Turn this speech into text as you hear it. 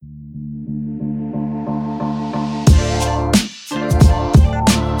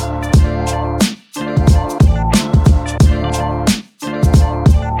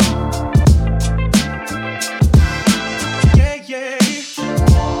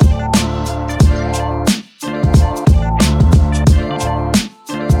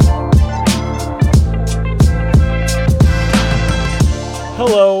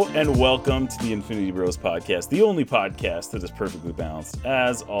welcome to the Infinity Bros podcast, the only podcast that is perfectly balanced,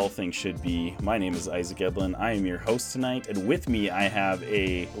 as all things should be. My name is Isaac Edlin. I am your host tonight, and with me I have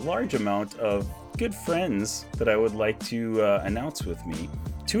a large amount of good friends that I would like to announce with me.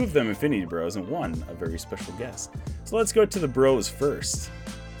 Two of them Infinity Bros, and one a very special guest. So let's go to the bros first.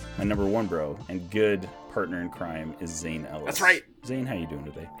 My number one bro and good partner in crime is Zane Ellis. That's right. Zane, how you doing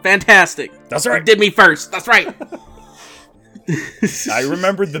today? Fantastic. That's right. You did me first. That's right. I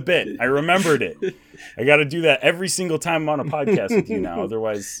remembered the bit. I remembered it. I got to do that every single time I'm on a podcast with you now.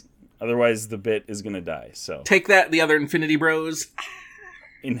 Otherwise the bit is going to die. So take that, the other Infinity Bros.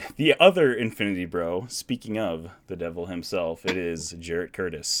 In the other Infinity Bro, speaking of the devil himself, it is Jarrett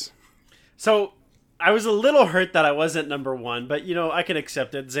Curtis. So I was a little hurt that I wasn't number one, but I can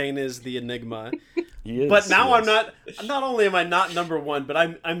accept it. Zane is the enigma. He is. But now I'm not. Not only am I not number one, but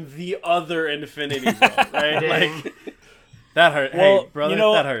I'm the other Infinity Bro. Right? Like that hurt. Well, hey, brother,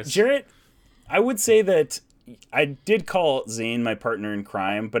 that hurts. Jarrett, I would say that I did call Zane my partner in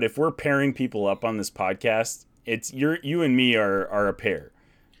crime, but if we're pairing people up on this podcast, it's you and me are a pair.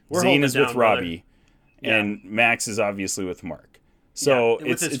 Zane is with Robbie, and Max is obviously with Mark. So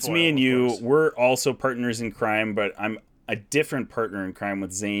it's me and you. We're also partners in crime, but I'm a different partner in crime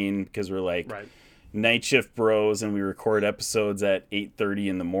with Zane because we're like night shift bros, and we record episodes at 8:30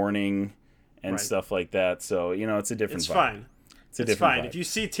 in the morning and stuff like that. So it's a different. It's vibe. fine. It's fine. Vibe. If you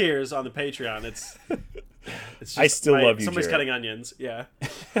see tears on the Patreon, it's just I still love you. Somebody's Jarrett. cutting onions. Yeah,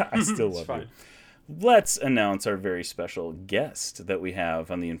 I still love you. Let's announce our very special guest that we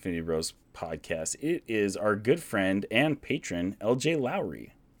have on the Infinity Bros podcast. It is our good friend and patron, LJ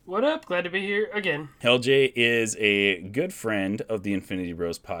Lowry. What up? Glad to be here again. LJ is a good friend of the Infinity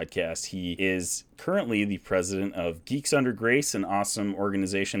Bros podcast. He is currently the president of Geeks Under Grace, an awesome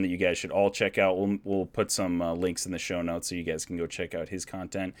organization that you guys should all check out. We'll put some links in the show notes so you guys can go check out his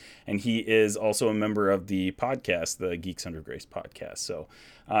content. And he is also a member of the podcast, the Geeks Under Grace podcast. So,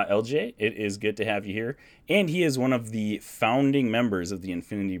 LJ, it is good to have you here. And he is one of the founding members of the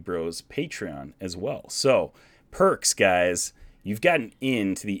Infinity Bros Patreon as well. So, perks, guys. You've gotten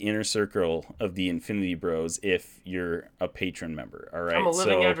into the inner circle of the Infinity Bros if you're a patron member, all right? I'm a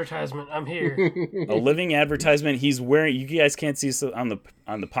living advertisement. I'm here. A living advertisement. He's wearing, you guys can't see this on the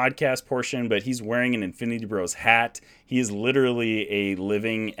podcast portion, but he's wearing an Infinity Bros hat. He is literally a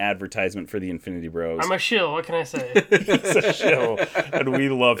living advertisement for the Infinity Bros. I'm a shill. What can I say? He's a shill, and we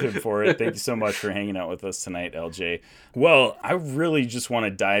love him for it. Thank you so much for hanging out with us tonight, LJ. Well, I really just want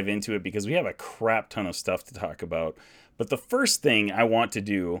to dive into it because we have a crap ton of stuff to talk about. But the first thing I want to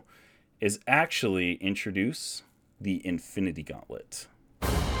do is actually introduce the Infinity Gauntlet.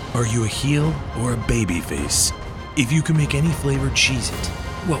 Are you a heel or a baby face? If you could make any flavored Cheez-It,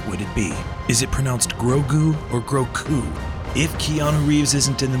 what would it be? Is it pronounced Grogu or Groku? If Keanu Reeves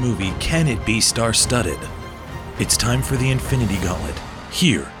isn't in the movie, can it be star-studded? It's time for the Infinity Gauntlet,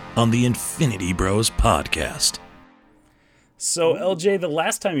 here on the Infinity Bros podcast. So, LJ, the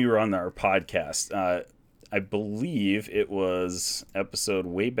last time you were on our podcast, I believe it was episode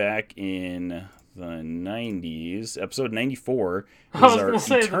way back in the 90s. Episode 94 is our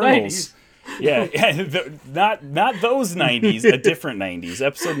Eternals. Yeah, not those 90s, a different 90s.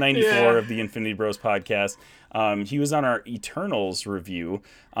 Episode 94 of the Infinity Bros podcast. He was on our Eternals review.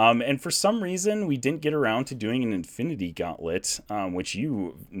 And for some reason, we didn't get around to doing an Infinity Gauntlet, which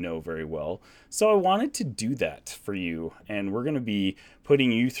you know very well. So I wanted to do that for you. And we're going to be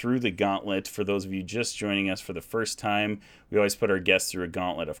putting you through the gauntlet. For those of you just joining us for the first time, we always put our guests through a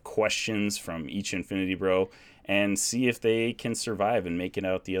gauntlet of questions from each Infinity Bro and see if they can survive and make it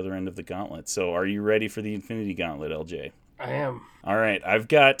out the other end of the gauntlet. So are you ready for the Infinity Gauntlet, LJ? I am. All right. I've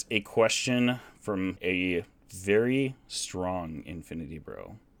got a question from a very strong Infinity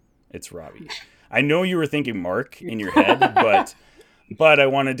Bro. It's Robbie. I know you were thinking Mark in your head, but I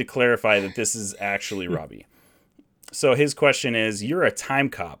wanted to clarify that this is actually Robbie. So his question is, you're a time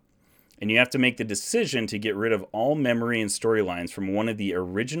cop, and you have to make the decision to get rid of all memory and storylines from one of the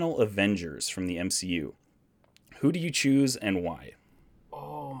original Avengers from the MCU. Who do you choose and why?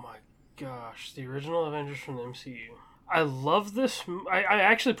 Oh my gosh, the original Avengers from the MCU. I love this. I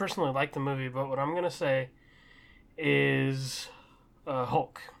actually personally like the movie, but what I'm going to say is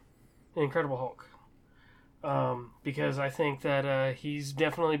Hulk. The Incredible Hulk. Because I think that he's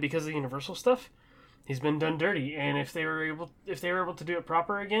definitely, because of the Universal stuff, he's been done dirty. And if they were able to do it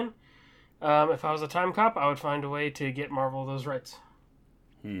proper again, if I was a time cop, I would find a way to get Marvel those rights.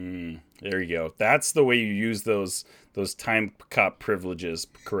 There you go. That's the way you use those time cop privileges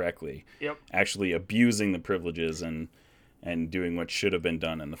correctly. Yep. Actually abusing the privileges and doing what should have been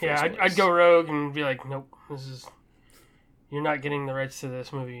done in the first place. I'd go rogue and be like, nope, this is... you're not getting the rights to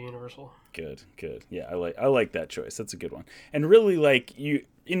this movie, Universal. Good. Yeah, I like that choice. That's a good one. And really, like, you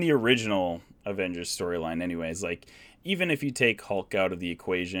in the original Avengers storyline, anyways, like, even if you take Hulk out of the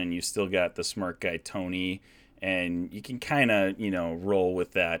equation, you still got the smart guy Tony, and you can kind of, roll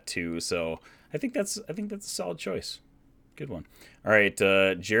with that too. So I think that's a solid choice. Good one. All right,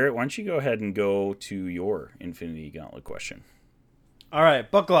 Jarrett, why don't you go ahead and go to your Infinity Gauntlet question? All right,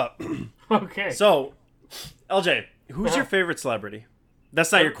 buckle up. Okay. So, LJ, who's your favorite celebrity?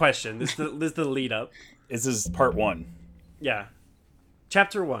 That's not your question. This is the lead up. This is part 1. Yeah.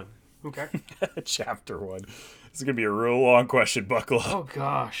 Chapter 1. Okay. Chapter 1. This is going to be a real long question. Buckle up. Oh,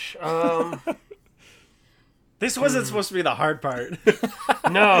 gosh. This wasn't supposed to be the hard part.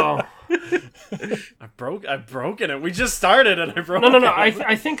 No. I've broken it. We just started and I broke it. No.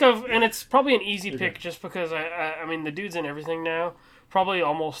 I think of, and it's probably an easy pick just because, I mean, the dude's in everything now. Probably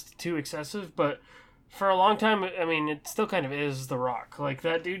almost too excessive, but for a long time, I mean, it still kind of is The Rock. Like,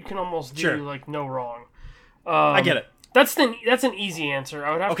 that dude can almost do, like, no wrong. I get it. That's an easy answer.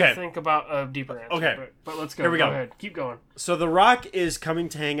 I would have to think about a deeper answer. Okay. But let's go. Here we go. Go ahead. Keep going. So The Rock is coming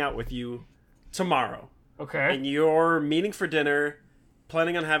to hang out with you tomorrow. Okay. And you're meeting for dinner,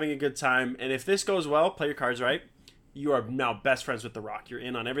 planning on having a good time. And if this goes well, play your cards right. You are now best friends with The Rock. You're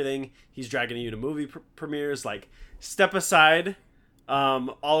in on everything. He's dragging you to movie premieres. Like, step aside.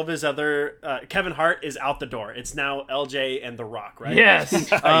 All of his other... Kevin Hart is out the door. It's now LJ and The Rock, right? Yes.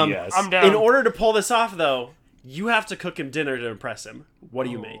 Yes. I'm down. In order to pull this off, though, you have to cook him dinner to impress him. What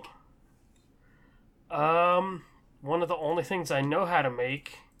do you make? One of the only things I know how to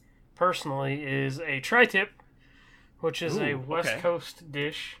make, personally, is a tri-tip, which is a West Coast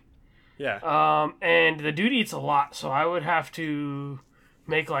dish. Yeah. And the dude eats a lot, so I would have to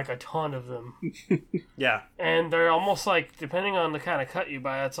make like a ton of them. Yeah. And they're almost like, depending on the kind of cut you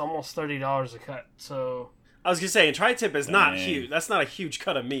buy, it's almost $30 a cut. So I was gonna say, and tri-tip is not huge. That's not a huge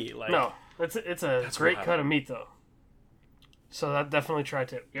cut of meat. Like, no, it's a great cut of meat though. So that definitely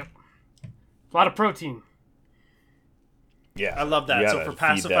tri-tip. Yep. A lot of protein. Yeah, I love that. So for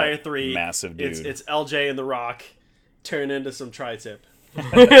Pacifier 3, massive dude. It's LJ and The Rock turn into some tri-tip.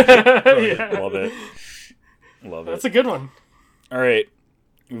 Yeah. Love it. That's a good one. All right.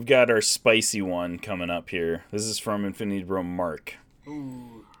 We've got our spicy one coming up here. This is from Infinity Bro Mark.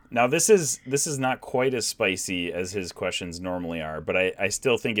 Ooh. Now, this is not quite as spicy as his questions normally are, but I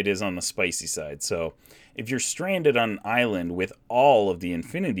still think it is on the spicy side. So, if you're stranded on an island with all of the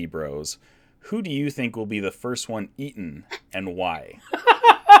Infinity Bros, who do you think will be the first one eaten and why?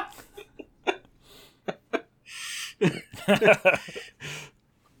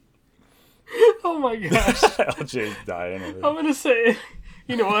 Oh my gosh. LJ's dying over I'm gonna say,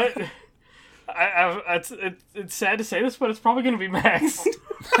 you know what? It's sad to say this, but it's probably gonna be Max.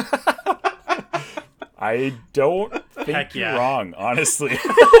 I don't think Heck you're yeah. wrong, honestly.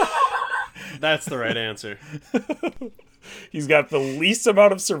 That's the right answer. He's got the least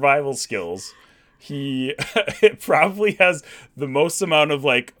amount of survival skills. He probably has the most amount of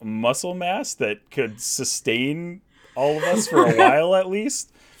like muscle mass that could sustain all of us for a while at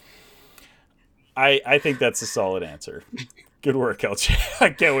least. I think that's a solid answer. Good work, LJ. I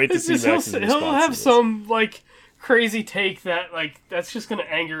can't wait to see Max's response. He'll have some like crazy take that like that's just gonna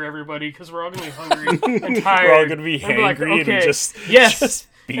anger everybody because we're all gonna be hungry and tired. We're all gonna be hangry and and just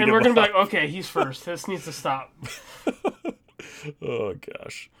beat and him we're gonna be up. like, okay, he's first. This needs to stop. Oh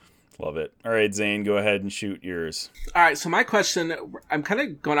gosh, love it. All right, Zane, go ahead and shoot yours. All right, so my question, I'm kind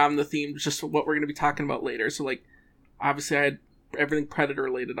of going on the theme, just what we're going to be talking about later. So, like, obviously, I had everything Predator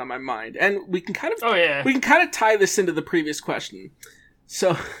related on my mind, and we can kind of tie this into the previous question.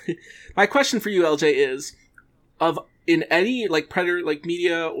 So, my question for you, LJ, is in any like Predator, like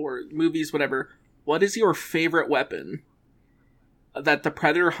media or movies, whatever, what is your favorite weapon that the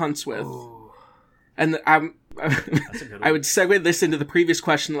Predator hunts with? Ooh. And I would segue this into the previous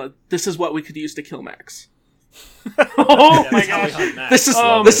question. Like, this is what we could use to kill Max. Oh my gosh! This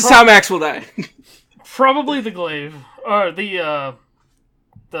is how Max will die. Probably the glaive or the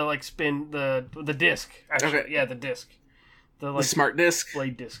like spin the disc. Actually, Okay. yeah, the disc. The smart disc.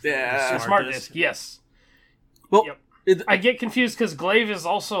 Blade disc. Yeah. The smart disc. Yes. Well, Yep. I get confused because glaive is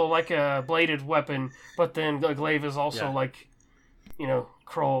also like a bladed weapon, but then the glaive is also like,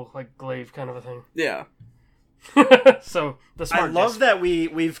 Kroll, like glaive kind of a thing. Yeah. So the smart I love disc. that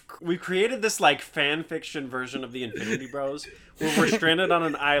we've created this like fan fiction version of the Infinity Bros where we're stranded on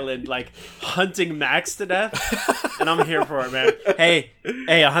an island like hunting Max to death, and I'm here for it, man. Hey,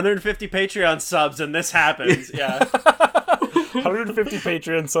 150 Patreon subs and this happens. Yeah. 150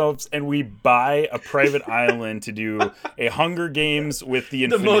 Patreon subs, and we buy a private island to do a Hunger Games with the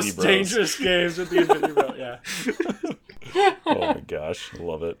Infinity The most Bros. dangerous games with the Infinity Bros. Yeah. Oh my gosh, I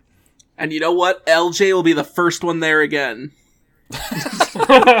love it. And you know what? LJ will be the first one there again.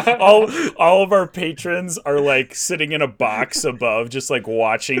 all of our patrons are like sitting in a box above, just like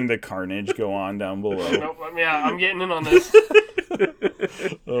watching the carnage go on down below. Nope, yeah, I'm getting in on this.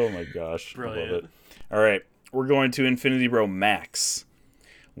 Oh my gosh, Brilliant. I love it. All right, we're going to Infinity Bro Max.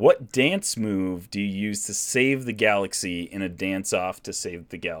 What dance move do you use to save the galaxy in a dance-off to save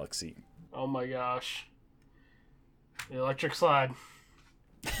the galaxy? Oh my gosh. The electric slide.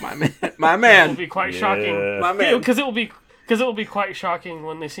 My man. It will be quite shocking. My man. Because it will be quite shocking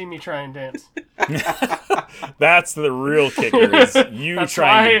when they see me try and dance. That's the real kicker, is you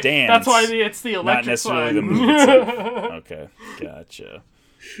trying to dance. That's why it's the electric not necessarily slide. the move itself. Okay, gotcha.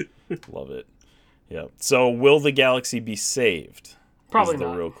 Love it. Yep. So, will the galaxy be saved? Probably is the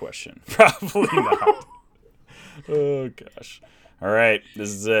not. real question. Probably not. Oh gosh. All right, this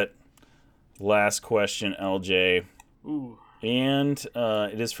is it. Last question, LJ. Ooh. And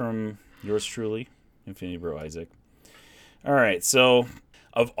it is from yours truly, Infinity Bro Isaac. All right, so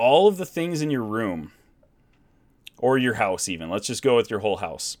of all of the things in your room, or your house even, let's just go with your whole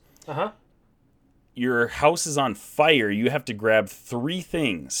house. Uh-huh. Your house is on fire. You have to grab three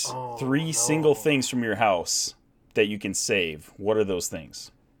things, single things from your house that you can save. What are those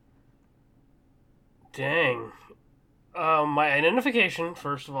things? Dang. My identification,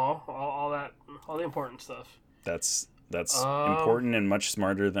 first of all the important stuff. That's important and much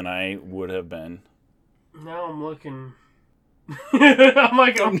smarter than I would have been. Now I'm looking. I'm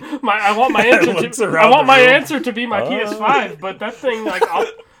like, I want my answer answer to be my PS5, but that thing, like,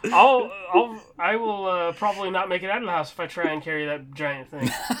 I will probably not make it out of the house if I try and carry that giant thing.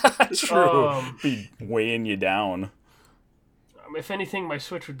 True. Be weighing you down. If anything, my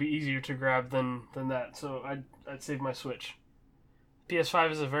Switch would be easier to grab than that, so I'd save my Switch.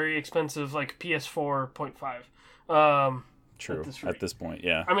 PS5 is a very expensive, like, PS4.5. True. At this point,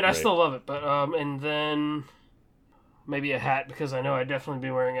 yeah. I mean, I still love it, but and then maybe a hat, because I know I'd definitely be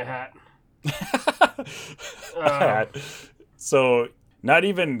wearing a hat. Hat. So not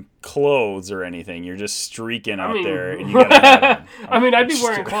even clothes or anything. You're just streaking out there, and you got a hat on. I mean, I'd be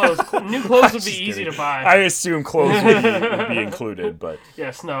wearing clothes. New clothes would be easy to buy. I assume clothes would be included, but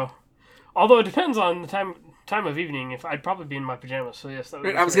yes, no. Although it depends on the time of evening. If I'd probably be in my pajamas, so yes, that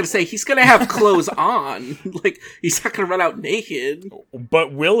would I was gonna say he's gonna have clothes on. Like, he's not gonna run out naked.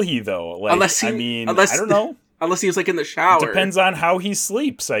 But will he though? Like, I don't know. Unless he was like in the shower. Depends on how he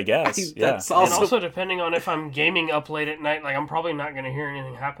sleeps, I guess. That's and also depending on if I'm gaming up late at night. Like, I'm probably not gonna hear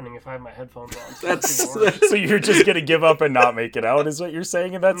anything happening if I have my headphones on. So you're just gonna give up and not make it out? Is what you're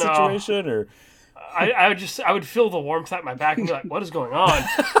saying in that situation, or? I would feel the warmth at my back and be like, "What is going on?"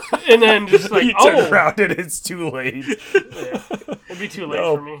 And then just like, you turn around and it's too late. Yeah, it'd be too late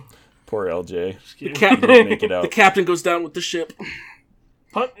for me. Poor LJ. Make it out. The captain goes down with the ship.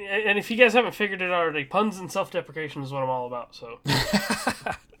 And if you guys haven't figured it out already, puns and self-deprecation is what I'm all about. So.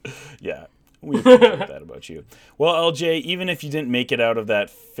 Yeah, we appreciate that about you. Well, LJ, even if you didn't make it out of that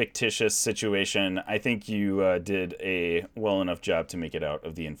fictitious situation, I think you did a well enough job to make it out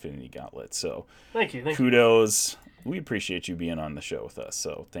of the Infinity Gauntlet. So, thank you. Kudos. We appreciate you being on the show with us.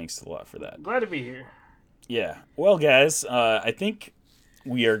 So, thanks a lot for that. Glad to be here. Yeah. Well, guys, I think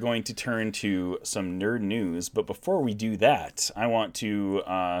we are going to turn to some nerd news. But before we do that, I want to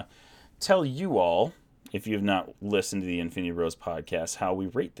tell you all, if you have not listened to the Infinity Bros podcast, how we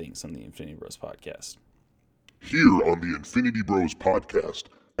rate things on the Infinity Bros podcast. Here on the Infinity Bros podcast,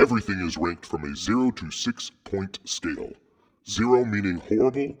 everything is ranked from a 0 to 6 point scale. 0 meaning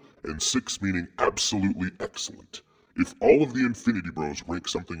horrible, and 6 meaning absolutely excellent. If all of the Infinity Bros rank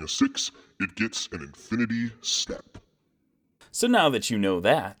something a 6, it gets an Infinity Step. So now that you know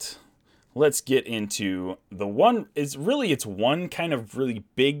that, let's get into the one. It's one kind of really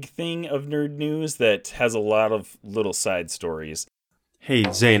big thing of nerd news that has a lot of little side stories. Hey,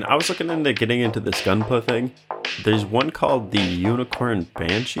 Zane, I was looking into getting into this Gunpla thing. There's one called the Unicorn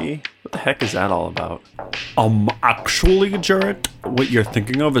Banshee. What the heck is that all about? Actually, Jarrett, what you're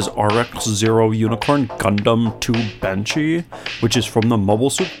thinking of is RX-0 Unicorn Gundam 2 Banshee, which is from the Mobile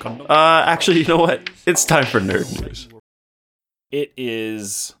Suit Gundam. Actually, you know what? It's time for nerd news. It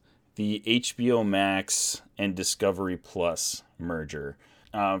is the HBOmax and Discovery Plus merger.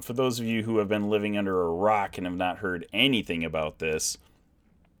 For those of you who have been living under a rock and have not heard anything about this,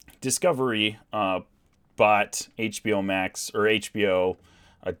 Discovery bought HBO Max, or HBO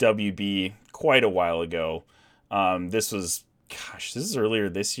WB, quite a while ago. This is earlier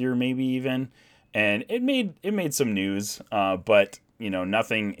this year, maybe even, and it made some news, but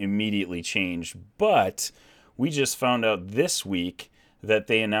nothing immediately changed. But we just found out this week that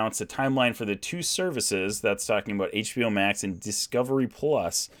they announced a timeline for the two services, that's talking about HBO Max and Discovery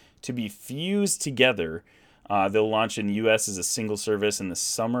Plus, to be fused together. They'll launch in the U.S. as a single service in the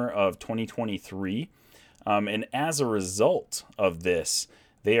summer of 2023. And as a result of this,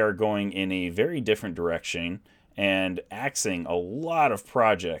 they are going in a very different direction and axing a lot of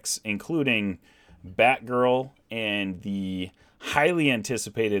projects, including Batgirl and the highly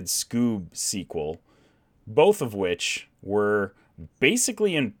anticipated Scoob sequel, both of which were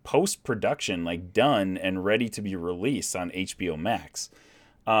basically in post-production, like done and ready to be released on HBO Max.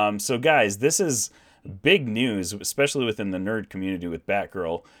 So guys, this is big news, especially within the nerd community with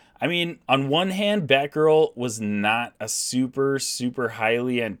Batgirl. I mean, on one hand, Batgirl was not a super, super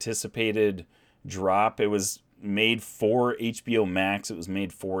highly anticipated drop. It was made for HBO Max. It was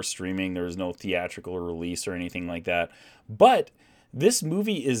made for streaming. There was no theatrical release or anything like that. But this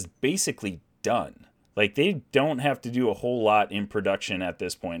movie is basically done. Like, they don't have to do a whole lot in production at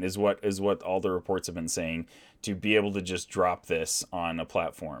this point, is what all the reports have been saying, to be able to just drop this on a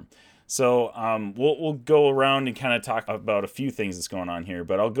platform. So we'll go around and kind of talk about a few things that's going on here,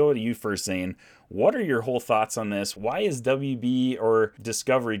 but I'll go to you first, Zane. What are your whole thoughts on this? Why is WB or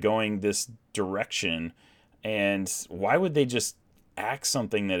Discovery going this direction? And why would they just axe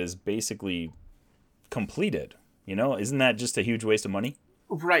something that is basically completed? You know, isn't that just a huge waste of money?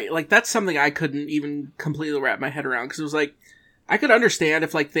 Right, like, that's something I couldn't even completely wrap my head around, because it was like, I could understand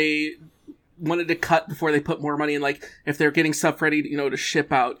if, like, they wanted to cut before they put more money in, like, if they're getting stuff ready, you know, to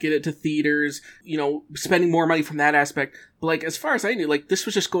ship out, get it to theaters, you know, spending more money from that aspect. But, like, as far as I knew, like, this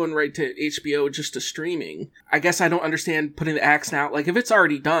was just going right to HBO, just to streaming. I guess I don't understand putting the axe out. Like, if it's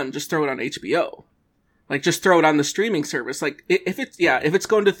already done, just throw it on HBO. Like, just throw it on the streaming service. Like, if it's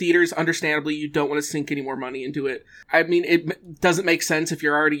going to theaters, understandably, you don't want to sink any more money into it. I mean, it doesn't make sense if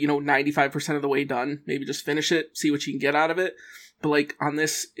you're already, you know, 95% of the way done. Maybe just finish it, see what you can get out of it. But, like, on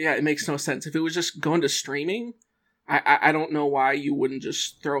this, yeah, it makes no sense. If it was just going to streaming, I don't know why you wouldn't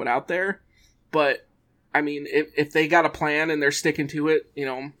just throw it out there. But, I mean, if they got a plan and they're sticking to it, you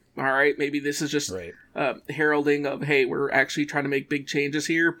know, all right, maybe this is just heralding of, hey, we're actually trying to make big changes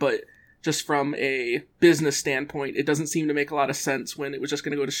here, but just from a business standpoint, it doesn't seem to make a lot of sense when it was just going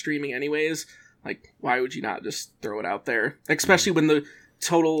to go to streaming anyways. Like, why would you not just throw it out there? Especially when the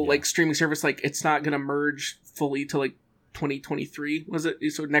total, like, streaming service, like, it's not going to merge fully to, like, 2023, was it?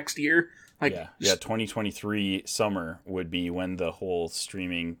 So next year? Like, yeah, 2023 summer would be when the whole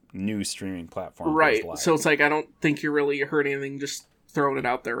new streaming platform right. goes live. So it's like, I don't think you're really hurting anything just throwing it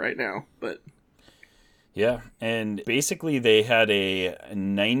out there right now, but... Yeah, and basically they had a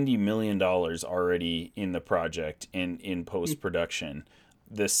 $90 million already in the project in post-production.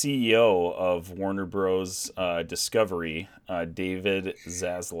 The CEO of Warner Bros. Discovery, David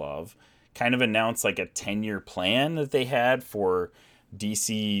Zaslav, kind of announced like a 10-year plan that they had for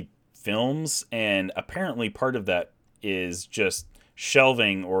DC films, and apparently part of that is just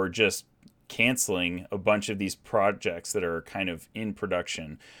shelving or just canceling a bunch of these projects that are kind of in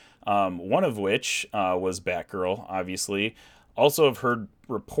production. One of which was Batgirl, obviously. Also have heard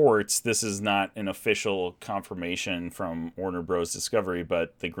reports, this is not an official confirmation from Warner Bros. Discovery,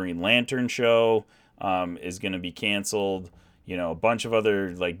 but the Green Lantern show is going to be canceled. You know, a bunch of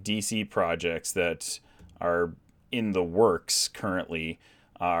other like DC projects that are in the works currently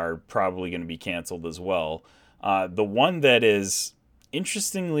are probably going to be canceled as well. The one that is,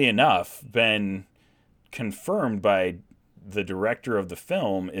 interestingly enough, been confirmed by the director of the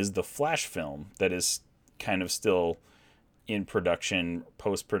film is the Flash film that is kind of still in production,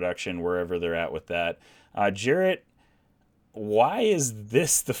 post-production, wherever they're at with that. Jarrett, why is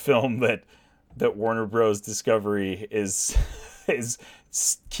this the film that Warner Bros. Discovery is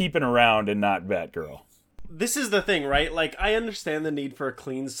keeping around and not Batgirl? This is the thing, right? Like, I understand the need for a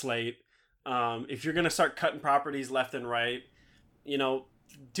clean slate. If you're going to start cutting properties left and right, you know,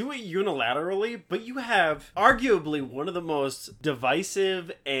 do it unilaterally, but you have arguably one of the most divisive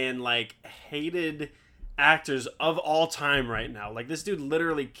and like hated actors of all time right now. Like, this dude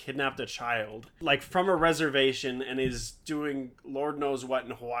literally kidnapped a child, like, from a reservation and is doing Lord knows what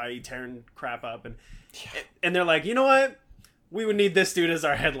in Hawaii, tearing crap up, and they're like, you know what? We would need this dude as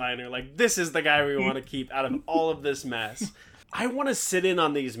our headliner. Like, this is the guy we want to keep out of all of this mess. I want to sit in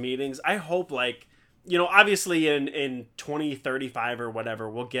on these meetings. I hope, like, you know, obviously in 2035 or whatever,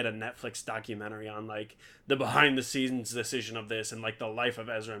 we'll get a Netflix documentary on, like, the behind-the-scenes decision of this and, like, the life of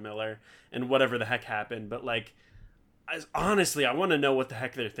Ezra Miller and whatever the heck happened. But, like, honestly, I want to know what the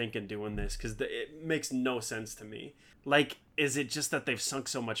heck they're thinking doing this, because it makes no sense to me. Like, is it just that they've sunk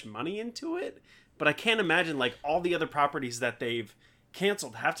so much money into it? But I can't imagine, like, all the other properties that they've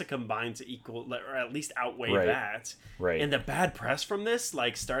canceled have to combine to equal or at least outweigh Right. that. Right. And the bad press from this,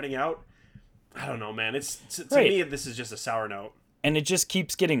 like starting out, I don't know, man. It's to Right. me, this is just a sour note. And it just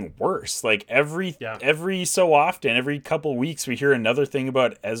keeps getting worse. Like every so often, every couple weeks, we hear another thing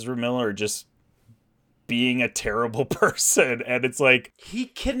about Ezra Miller just being a terrible person, and it's like he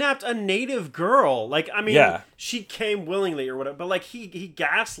kidnapped a native girl. Like, I mean, she came willingly or whatever, but like he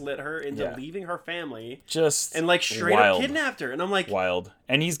gaslit her into leaving her family, and like straight up kidnapped her. And I'm like, wild.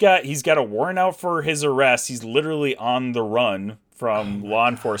 And he's got a warrant out for his arrest. He's literally on the run from law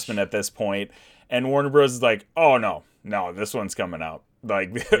enforcement at this point. And Warner Bros. Is like, oh no, this one's coming out.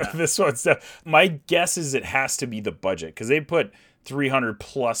 Like this one's. My guess is it has to be the budget, because they put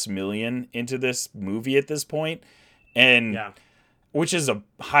 $300+ million into this movie at this point, and which is a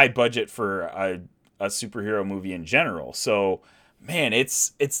high budget for a superhero movie in general. So, man,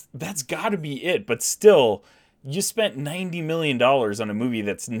 it's that's got to be it. But still, you spent $90 million on a movie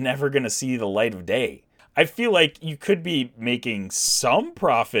that's never going to see the light of day. I feel like you could be making some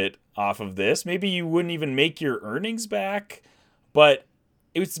profit off of this. Maybe you wouldn't even make your earnings back, but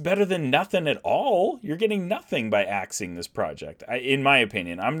it's better than nothing at all. You're getting nothing by axing this project, in my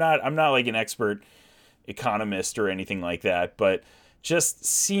opinion. I'm not like an expert economist or anything like that, but just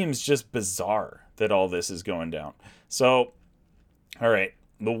seems just bizarre that all this is going down. So, all right,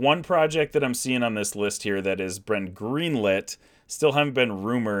 the one project that I'm seeing on this list here that has been greenlit, still haven't been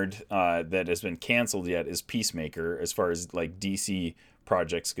rumored that has been canceled yet, is Peacemaker, as far as like DC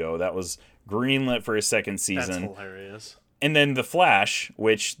projects go. That was greenlit for a second season. That's hilarious. And then The Flash,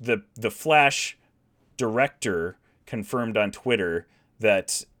 which the Flash director confirmed on Twitter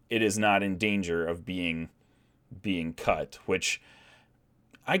that it is not in danger of being cut, which,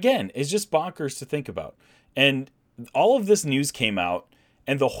 again, is just bonkers to think about. And all of this news came out,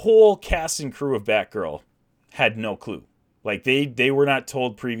 and the whole cast and crew of Batgirl had no clue. Like, they were not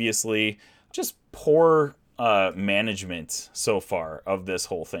told previously. Just poor management so far of this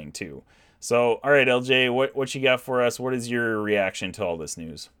whole thing, too. So, all right, LJ, what you got for us? What is your reaction to all this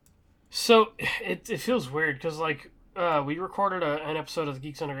news? So, it feels weird because, like, we recorded an episode of the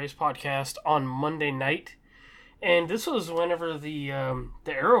Geeks Under Grace podcast on Monday night, and this was whenever the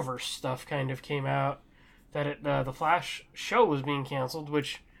Arrowverse stuff kind of came out, that the Flash show was being canceled,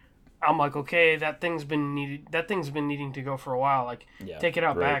 which I'm like, okay, that thing's been needing to go for a while. Like, take it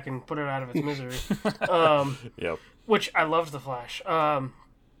out back and put it out of its misery. Yep. Which I loved the Flash.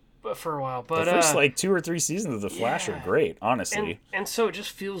 For a while, but the first 2 or 3 seasons of The Flash are great, honestly. And so it just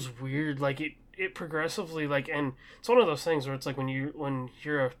feels weird, like it progressively, like, and it's one of those things where it's like when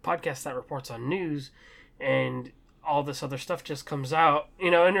you're a podcast that reports on news, and all this other stuff just comes out,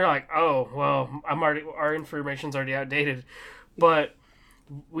 and you're like, oh well, our information's already outdated, but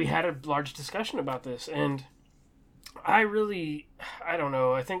we had a large discussion about this, and I don't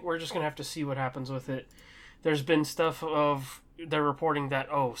know. I think we're just gonna have to see what happens with it. There's been stuff of. They're reporting that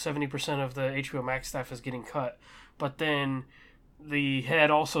 70% of the HBOmax staff is getting cut, but then the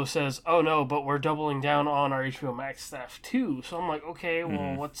head also says, oh no, but we're doubling down on our HBOmax staff too. So I'm like, okay,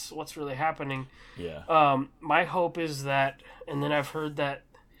 well, what's really happening? My hope is that, and then I've heard that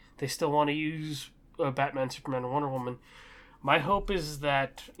they still want to use Batman, Superman, and Wonder Woman. My hope is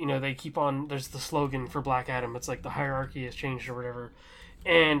that they keep on. There's the slogan for Black Adam. It's like the hierarchy has changed or whatever,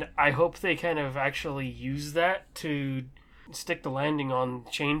 and I hope they kind of actually use that to stick the landing on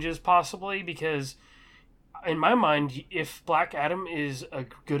changes, possibly, because in my mind, if Black Adam is a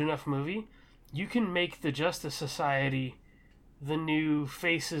good enough movie, you can make the Justice Society the new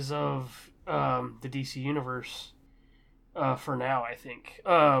faces of the DC universe for now, I think,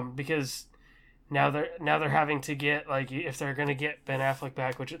 because now they're having to get, like, if they're going to get Ben Affleck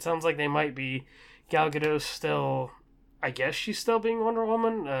back, which it sounds like they might be, Gal Gadot's still, I guess she's still being Wonder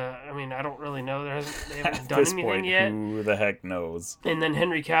Woman. I mean, I don't really know. They haven't done anything point, yet. Who the heck knows? And then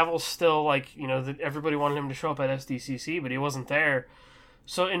Henry Cavill's still, like, everybody wanted him to show up at SDCC, but he wasn't there.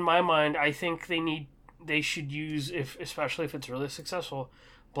 So in my mind, I think they should use, especially if it's really successful,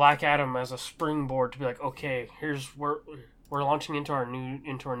 Black Adam as a springboard to be like, okay, here's where we're launching into our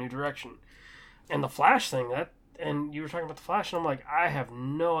new direction. And the Flash thing, and you were talking about the Flash, and I'm like, I have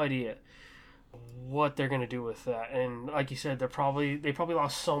no idea what they're going to do with that. And like you said, they probably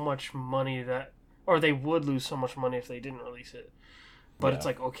lost so much money or they would lose so much money if they didn't release it. But it's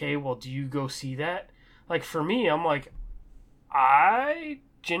like, okay, well, do you go see that? Like, for me, I'm like, I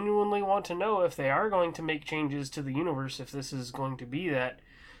genuinely want to know if they are going to make changes to the universe, if this is going to be that.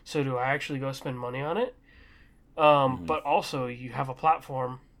 So do I actually go spend money on it? But also, you have a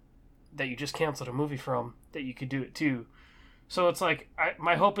platform that you just canceled a movie from that you could do it too. So it's like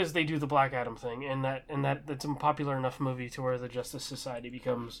my hope is they do the Black Adam thing, and that it's a popular enough movie to where the Justice Society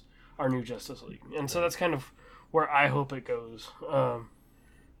becomes our new Justice League, and so that's kind of where I hope it goes.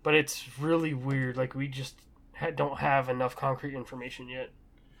 But it's really weird. Like we just don't have enough concrete information yet.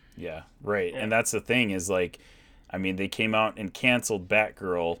 Yeah, right. Yeah. And that's the thing is like, I mean, they came out and canceled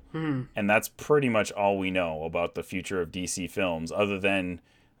Batgirl, and that's pretty much all we know about the future of DC films, other than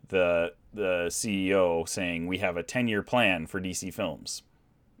the CEO saying we have a 10-year plan for DC films,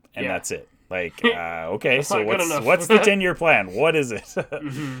 and that's it. Like, okay, so what's the 10-year plan? What is it?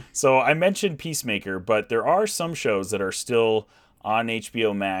 So I mentioned Peacemaker, but there are some shows that are still on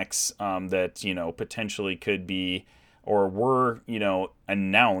HBOmax that potentially could be or were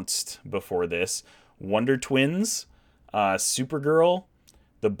announced before this. Wonder Twins, Supergirl,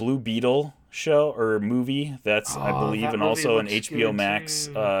 the Blue Beetle show or movie that's I believe and also an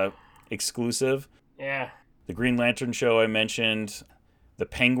HBOmax exclusive. Yeah. The Green Lantern show I mentioned, The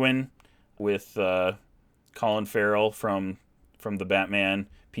Penguin with Colin Farrell from the Batman,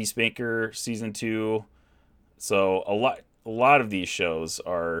 Peacemaker season 2. So a lot of these shows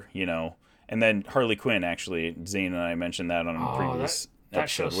are, and then Harley Quinn, actually, Zane and I mentioned that on a previous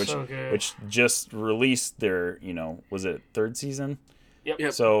episode, which just released their, was it third season?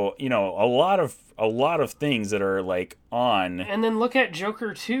 Yep. So, a lot of things that are like on. And then look at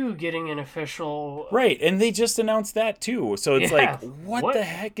Joker 2 getting an official. Right. And they just announced that too. So it's like, what the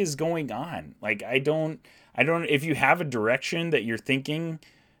heck is going on? Like, I don't, if you have a direction that you're thinking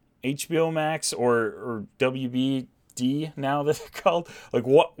HBO Max or WBD now that they're called, like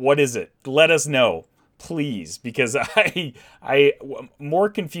what is it? Let us know, please, because I'm more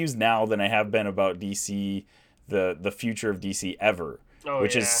confused now than I have been about DC, the future of DC ever.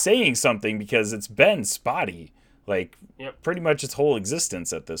 Which is saying something because it's been spotty, like pretty much its whole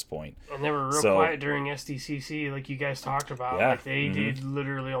existence at this point. And they were real quiet during SDCC, like you guys talked about. Yeah. Like they did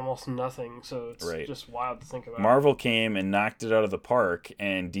literally almost nothing, so it's just wild to think about. Marvel came and knocked it out of the park,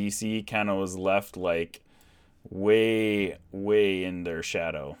 and DC kind of was left like way, way in their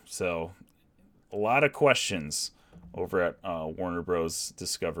shadow. So a lot of questions over at Warner Bros.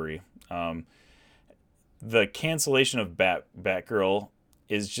 Discovery. The cancellation of Batgirl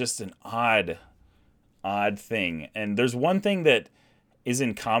is just an odd thing. And there's one thing that is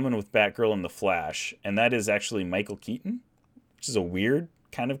in common with Batgirl and The Flash, and that is actually Michael Keaton, which is a weird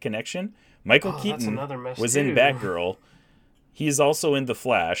kind of connection. Michael Keaton was in Batgirl. He's also in The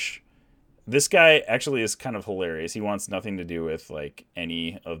Flash. This guy actually is kind of hilarious. He wants nothing to do with like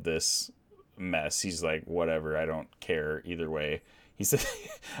any of this mess. He's like, whatever, I don't care either way. He said,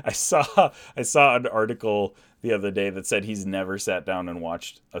 I saw an article the other day that said he's never sat down and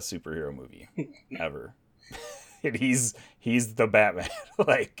watched a superhero movie ever. And he's the Batman.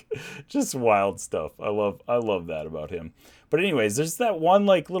 Like, just wild stuff. I love that about him. But anyways, there's that one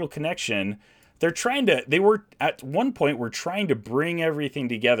like little connection. They were at one point were trying to bring everything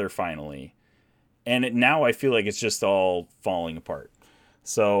together finally. And now I feel like it's just all falling apart.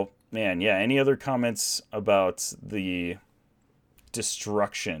 So, man, yeah, any other comments about the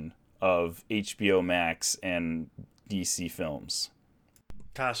destruction of HBO Max and DC films?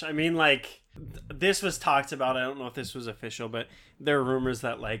 Gosh, I mean, like, this was talked about. I don't know if this was official, but there are rumors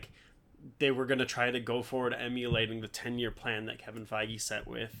that like they were going to try to go forward emulating the 10-year plan that Kevin Feige set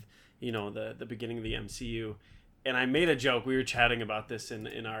with, the beginning of the MCU. And I made a joke. We were chatting about this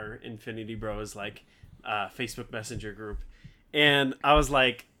in our Infinity Bros like Facebook Messenger group, and I was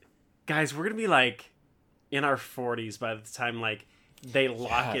like, guys, we're gonna be like in our 40s by the time like they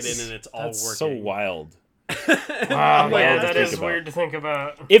lock it in and it's all working. So wild. Wow, that is weird to think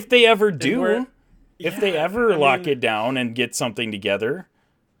about. If they ever do, they ever lock it down and get something together.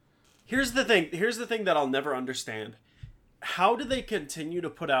 Here's the thing that I'll never understand. How do they continue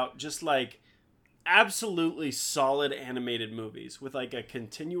to put out just like absolutely solid animated movies with like a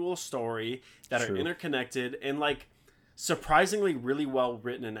continual story that are interconnected and like surprisingly really well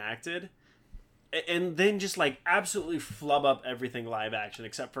written and acted, and then just like absolutely flub up everything live action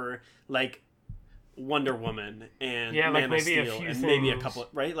except for like Wonder Woman and Man of Steel and maybe a couple,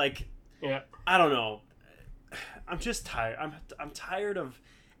 right? Like, I don't know. I'm just tired. I'm tired of,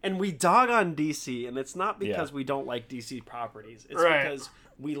 and we dog on DC, and it's not because we don't like DC properties. It's because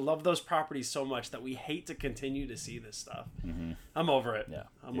we love those properties so much that we hate to continue to see this stuff. Mm-hmm. I'm over it. Yeah,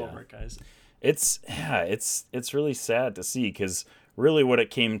 I'm over it, guys. It's really sad to see, because really what it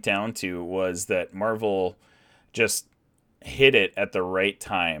came down to was that Marvel just hit it at the right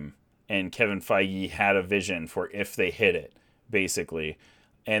time, and Kevin Feige had a vision for if they hit it, basically.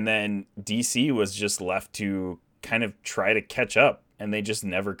 And then DC was just left to kind of try to catch up, and they just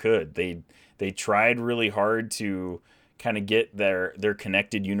never could. They tried really hard to kind of get their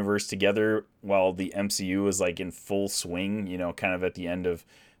connected universe together while the MCU is like in full swing, kind of at the end of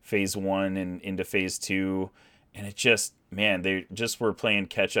phase 1 and into phase 2. And it just, man, they just were playing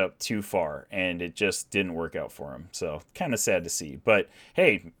catch up too far, and it just didn't work out for them. So kind of sad to see. But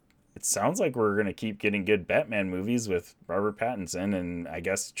hey, it sounds like we're going to keep getting good Batman movies with Robert Pattinson, and I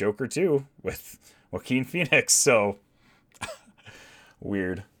guess Joker too with Joaquin Phoenix. So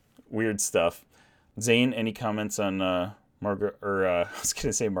weird stuff. Zane, any comments on Margot, or I was going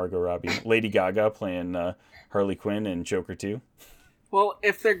to say Margot Robbie, Lady Gaga playing Harley Quinn in Joker 2? Well,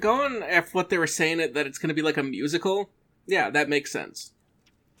 if what they were saying, that it's going to be like a musical, yeah, that makes sense.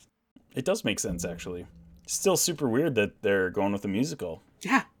 It does make sense, actually. Still super weird that they're going with a musical.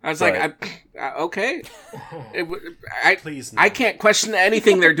 Yeah, I was like, okay. Please, no. I can't question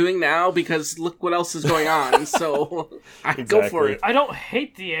anything they're doing now because look what else is going on. So I go for it. I don't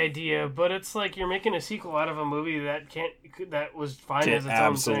hate the idea, but it's like you're making a sequel out of a movie that was fine as its own thing.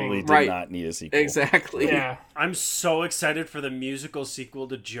 Absolutely did not need a sequel. Exactly. Yeah. I'm so excited for the musical sequel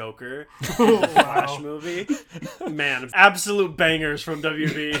to Joker, the Flash movie. Man, absolute bangers from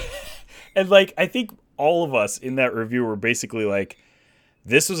WB. And like, I think all of us in that review were basically like,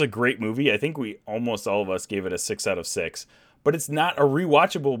 this was a great movie. I think almost all of us gave it a 6 out of 6, but it's not a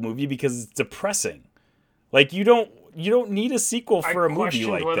rewatchable movie because it's depressing. Like you don't need a sequel for a movie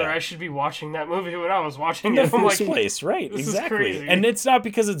like that. Whether I should be watching that movie when I was watching in it. the first place, right? This exactly. is crazy. And it's not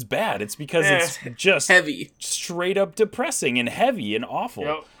because it's bad. It's because it's just heavy, straight up depressing and heavy and awful.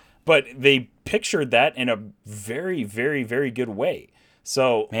 Yep. But they pictured that in a very, very, very good way.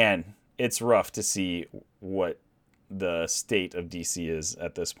 So, man, it's rough to see what the state of DC is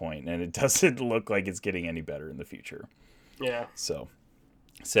at this point, and it doesn't look like it's getting any better in the future. Yeah. So,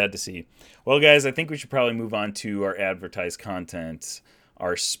 sad to see. Well, guys, I think we should probably move on to our advertised content,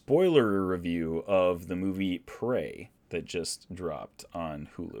 our spoiler review of the movie Prey that just dropped on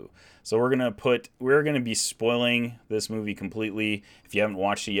Hulu. So we're going to be spoiling this movie completely. If you haven't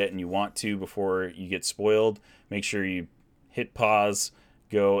watched it yet and you want to before you get spoiled, make sure you hit pause,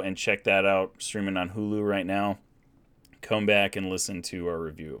 go and check that out, streaming on Hulu right now. Come back and listen to our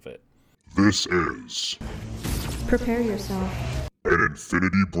review of it. This is... Prepare yourself. An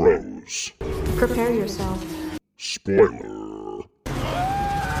Infinity Bros. Prepare yourself. Spoiler.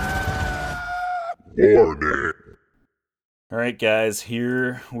 Warning. All right, guys,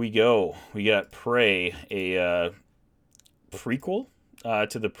 here we go. We got Prey, a prequel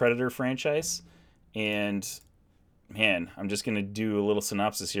to the Predator franchise. And, man, I'm just going to do a little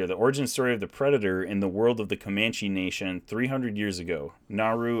synopsis here. The origin story of the Predator in the world of the Comanche Nation 300 years ago.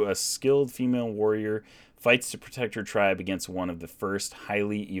 Naru, a skilled female warrior, fights to protect her tribe against one of the first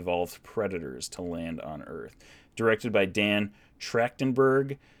highly evolved predators to land on Earth. Directed by Dan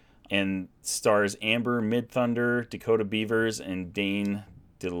Trachtenberg and stars Amber Midthunder, Dakota Beavers, and Dane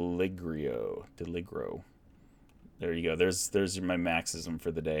DeLigro. There you go. There's my Maxism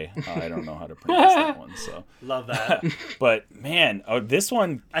for the day. I don't know how to pronounce that one. So love that. But man, this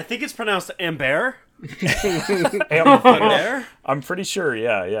one, I think it's pronounced Amber. Amber. I'm pretty sure.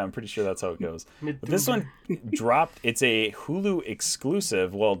 Yeah. I'm pretty sure that's how it goes. But this one dropped. It's a Hulu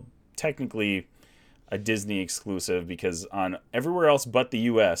exclusive. Well, technically a Disney exclusive because on everywhere else but the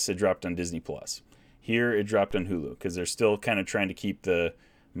US it dropped on Disney Plus. Here it dropped on Hulu because they're still kind of trying to keep the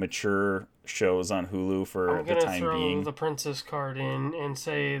mature shows on Hulu for the time being. I'm gonna throw the princess card in and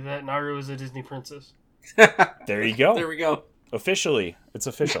say that Naru is a Disney princess. There you go. There we go. Officially, it's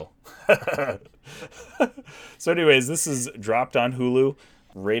official. So anyways, this is dropped on Hulu,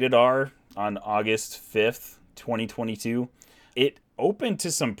 rated R on August 5th, 2022. It opened to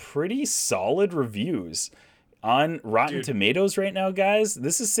some pretty solid reviews on Rotten Tomatoes right now, guys.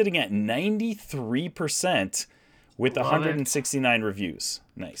 This is sitting at 93% with 169 reviews.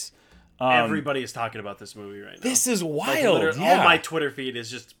 Nice. Everybody is talking about this movie right now. This is wild. All my Twitter feed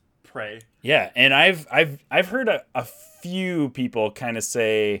is just Prey. Yeah, and I've heard a few people kind of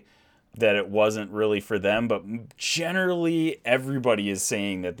say that it wasn't really for them, but generally everybody is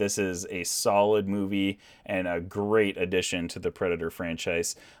saying that this is a solid movie and a great addition to the Predator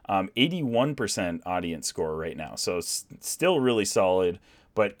franchise. 81% audience score right now, so it's still really solid,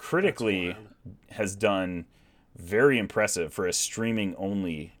 but critically has done very impressive for a streaming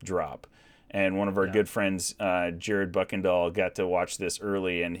only drop. And one of our good friends, Jared Buckendahl, got to watch this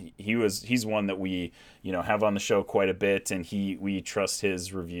early, and he's one that we have on the show quite a bit, and we trust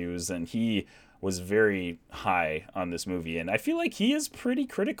his reviews, and he was very high on this movie, and I feel like he is pretty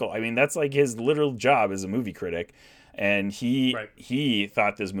critical. I mean, that's like his literal job as a movie critic, and he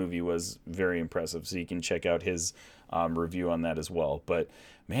thought this movie was very impressive, so you can check out his review on that as well. But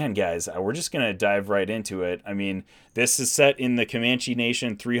man, guys, we're just going to dive right into it. I mean, this is set in the Comanche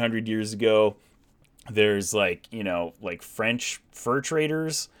Nation 300 years ago. There's like, like French fur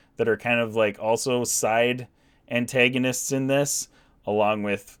traders that are kind of like also side antagonists in this, along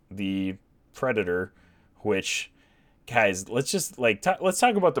with the Predator, which, guys, let's just let's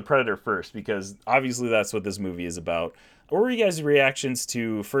talk about the Predator first, because obviously that's what this movie is about. What were you guys' reactions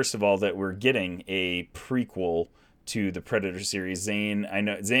to, first of all, that we're getting a prequel to the Predator series? Zane, I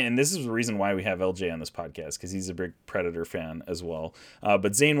know Zane, and this is the reason why we have LJ on this podcast, because he's a big Predator fan as well.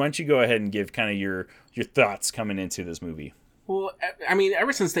 But Zane, why don't you go ahead and give kind of your thoughts coming into this movie? Well, I mean,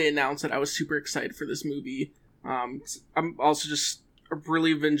 ever since they announced it, I was super excited for this movie. I'm also just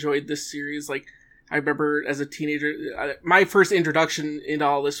really enjoyed this series. Like, I remember as a teenager, my first introduction into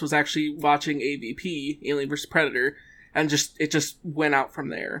all this was actually watching AVP, Alien vs. Predator, and it just went out from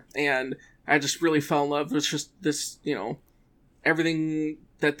there. And I just really fell in love with just this, everything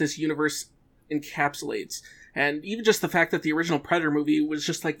that this universe encapsulates. And even just the fact that the original Predator movie was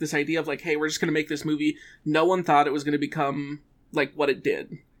just like this idea of like, hey, we're just going to make this movie. No one thought it was going to become like what it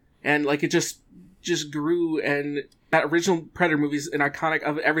did. And like, it just grew, and that original Predator movie is an iconic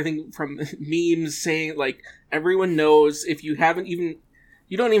of everything from memes saying like, everyone knows, if you haven't even,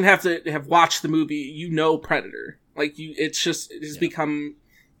 you don't even have to have watched the movie, Predator. Like it has become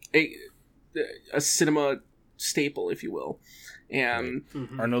a cinema staple, if you will. And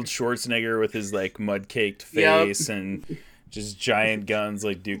Arnold Schwarzenegger with his like mud-caked face and just giant guns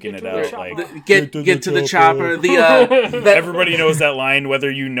like duking it out, like get to the chopper. Everybody knows that line, whether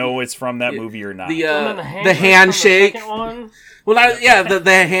you know it's from that movie or not. The handshake.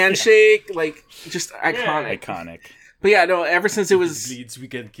 The handshake, like just iconic. Iconic. But yeah, no, ever since it was... If it bleeds, we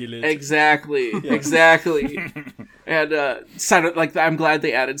can kill it. Exactly. Exactly. And I'm glad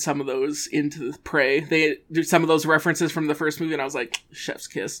they added some of those into the Prey. They do some of those references from the first movie, and I was like, chef's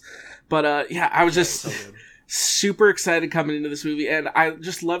kiss. But I was just super excited coming into this movie, and I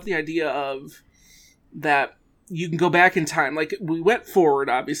just love the idea of that you can go back in time. Like, we went forward,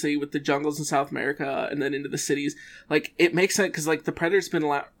 obviously, with the jungles in South America, and then into the cities. Like, it makes sense, because, like, the Predator's been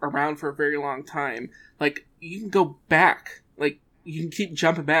around for a very long time. Like, you can go back. Like, you can keep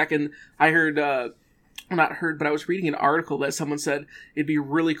jumping back. And I heard, not heard, but I was reading an article that someone said it'd be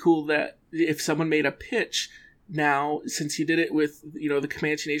really cool that if someone made a pitch now, since you did it with, the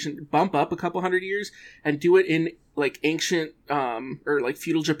Comanche Nation, bump up a couple hundred years and do it in, like, ancient, or, like,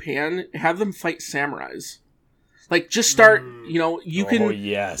 feudal Japan, have them fight samurais. Like, just start, you can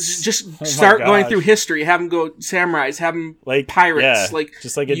just start going through history, have them go samurais, have them like pirates. Yeah,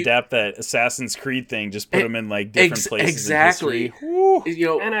 just adapt that Assassin's Creed thing, just put them in like different places. Exactly. In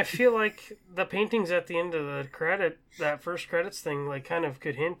history. And I feel like the paintings at the end of the that first credits thing, like kind of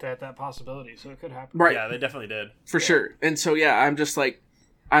could hint at that possibility, so it could happen. Right. Yeah, they definitely did. For sure. And so, yeah, I'm just like,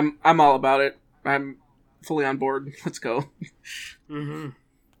 I'm all about it. I'm fully on board. Let's go. Mm-hmm.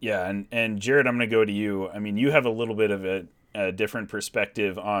 Yeah, and Jared, I'm going to go to you. I mean, you have a little bit of a different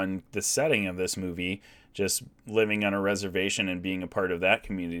perspective on the setting of this movie, just living on a reservation and being a part of that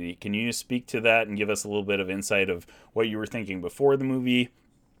community. Can you speak to that and give us a little bit of insight of what you were thinking before the movie?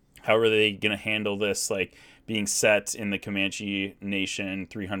 How are they going to handle this, like, being set in the Comanche Nation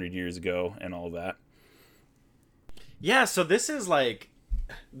 300 years ago and all that? Yeah, so this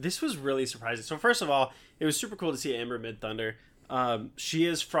was really surprising. So first of all, it was super cool to see Amber Midthunder. She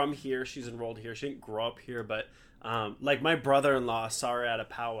is from here. She's enrolled here. She didn't grow up here, but like my brother-in-law saw her at a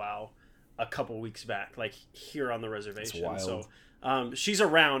powwow a couple weeks back, like here on the reservation. That's wild. So she's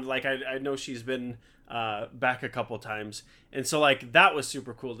around. Like I know she's been back a couple times, and so like that was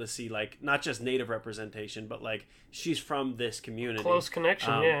super cool to see. Like not just native representation, but like she's from this community. Close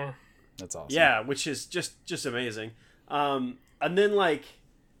connection, yeah. That's awesome. Yeah, which is just amazing. And then like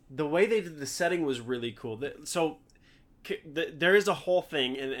the way they did the setting was really cool. There is a whole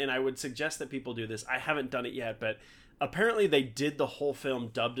thing, and I would suggest that people do this. I haven't done it yet, but apparently they did the whole film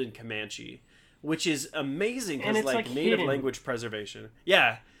dubbed in Comanche, which is amazing because like native language preservation.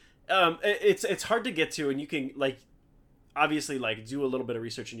 Yeah, it's hard to get to, and you can like obviously like do a little bit of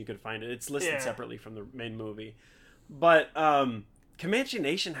research and you can find it. It's listed separately from the main movie, but Comanche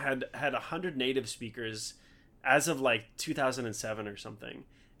Nation had 100 native speakers as of like 2007 or something,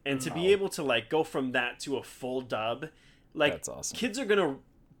 and to be able to like go from that to a full dub. Like, that's awesome. Kids are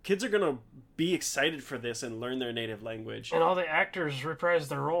gonna be excited for this and learn their native language. And all the actors reprise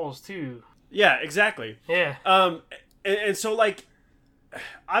their roles too. Yeah, exactly. Yeah. And so like,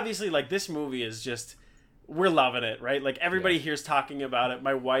 obviously, like this movie is just, we're loving it, right? Like everybody here's talking about it.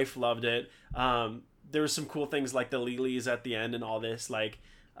 My wife loved it. There was some cool things like the lilies at the end and all this. Like,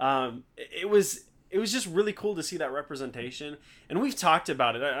 it was it was just really cool to see that representation. And we've talked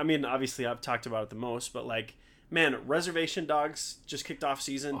about it. I mean, obviously I've talked about it the most, but like, man, Reservation Dogs just kicked off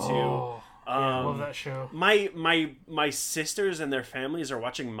season 2. I love that show. My sisters and their families are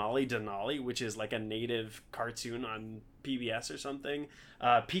watching Molly Denali, which is like a native cartoon on PBS or something.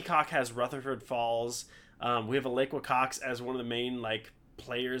 Peacock has Rutherford Falls. We have Alekwa Cox as one of the main like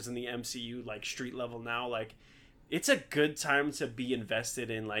players in the MCU, like street level now. Like, it's a good time to be invested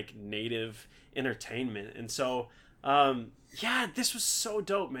in like native entertainment. And so, yeah, this was so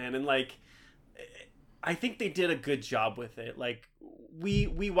dope, man. And like, I think they did a good job with it. Like,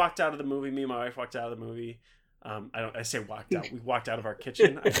 we walked out of the movie. Me and my wife walked out of the movie. I say walked out. We walked out of our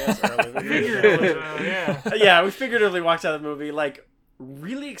kitchen, I guess. Yeah, we figuratively walked out of the movie, like,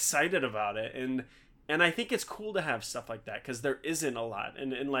 really excited about it. And I think it's cool to have stuff like that, because there isn't a lot.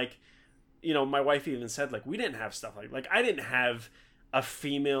 And like, you know, my wife even said, like, we didn't have stuff like I didn't have a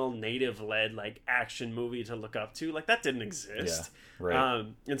female native-led, like, action movie to look up to. Like, that didn't exist. Yeah, right.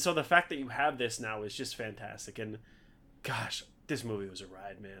 And so the fact that you have this now is just fantastic. And gosh, this movie was a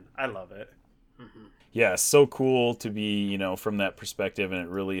ride, man. I love it. Mm-hmm. Yeah, so cool to be, you know, from that perspective, and it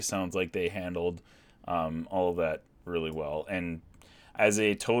really sounds like they handled all of that really well. And as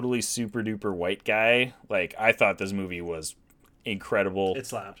a totally super duper white guy, like, I thought this movie was incredible. It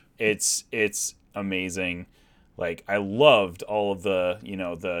slapped. It's amazing. Like, I loved all of the, you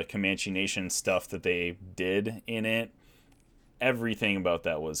know, the Comanche Nation stuff that they did in it. Everything about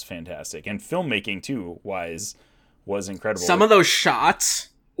that was fantastic. And filmmaking, too, was incredible. Some of those shots.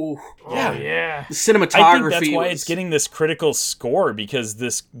 Ooh. Yeah. Oh, yeah. The cinematography. I think that's why it's getting this critical score, because the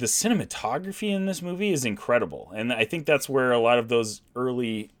cinematography in this movie is incredible. And I think that's where a lot of those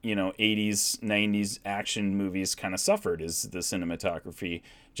early, you know, 80s, 90s action movies kind of suffered, is the cinematography,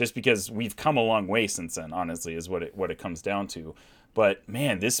 just because we've come a long way since then, honestly, is what it comes down to. But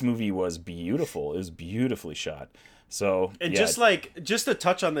man, this movie was beautiful. It was beautifully shot. So, and yeah. just to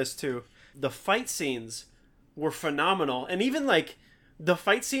touch on this too, the fight scenes were phenomenal. And even like the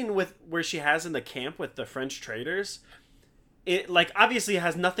fight scene where she has in the camp with the French traders, it like obviously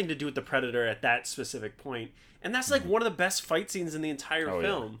has nothing to do with the Predator at that specific point. And that's like one of the best fight scenes in the entire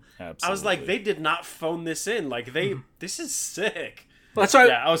film. Yeah. Absolutely. I was like, they did not phone this in. Like this is sick. Well, that's why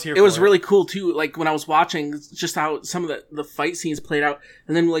I was here. It was really cool too. Like when I was watching, just how some of the fight scenes played out,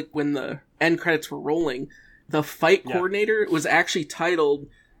 and then like when the end credits were rolling, the fight coordinator was actually titled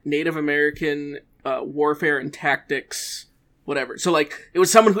Native American Warfare and Tactics, whatever. So like it was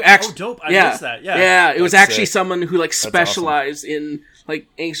someone who actually dope. I missed that. Yeah, it was That's actually sick. someone who like That's specialized in like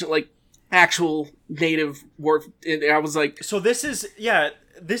ancient, like actual native war. And I was like, so this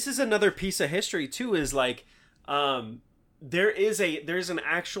is another piece of history too. Is like, there's an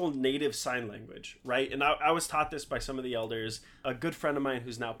actual native sign language, right? And I was taught this by some of the elders. A good friend of mine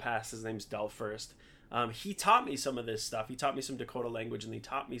who's now passed, his name's Del First. He taught me some of this stuff. He taught me some Dakota language, and he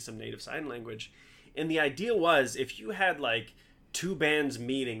taught me some native sign language. And the idea was, if you had like two bands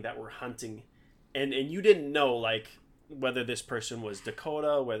meeting that were hunting, and you didn't know like whether this person was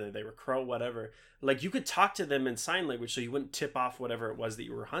Dakota, whether they were Crow, whatever, like you could talk to them in sign language so you wouldn't tip off whatever it was that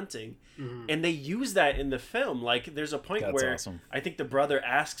you were hunting. Mm-hmm. And they use that in the film. Like there's a point where awesome. I think the brother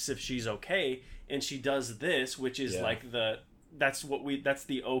asks if she's okay, and she does this, which is like that's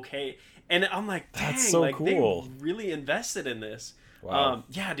the okay. And I'm like, dang, that's so like cool. they really invested in this. Wow.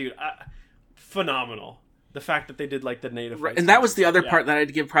 Yeah, dude, phenomenal. The fact that they did like the native, and that was the other part that I had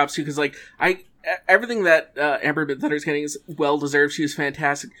to give props to, because like everything that Amber Thunder's getting is well deserved. She was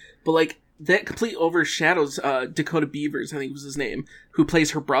fantastic, but like that completely overshadows Dakota Beavers, I think was his name, who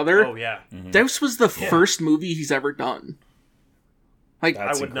plays her brother. Oh yeah, this was the first movie he's ever done. Like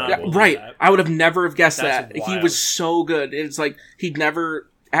I would not, right? That. I would have never have guessed That's that. wild. He was so good. It's like he'd never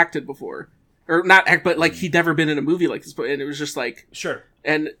acted before, or not act, but like he'd never been in a movie like this. And it was just like sure,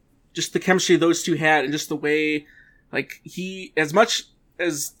 and just the chemistry those two had, and just the way, like he, as much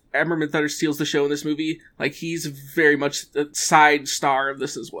as Amber Thunder steals the show in this movie, like he's very much the side star of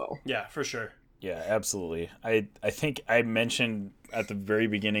this as well. Yeah, for sure. Yeah, absolutely. I think I mentioned at the very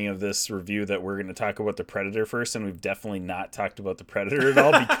beginning of this review that we're going to talk about the Predator first, and we've definitely not talked about the Predator at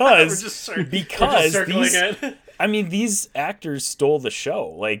all because these actors stole the show.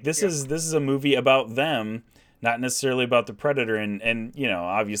 Like this is a movie about them, not necessarily about the Predator, and you know,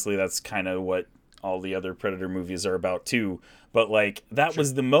 obviously that's kind of what all the other Predator movies are about too. But like that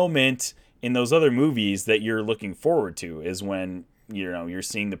was the moment in those other movies that you're looking forward to, is when you know you're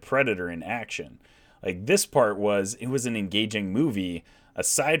seeing the Predator in action. Like this part was an engaging movie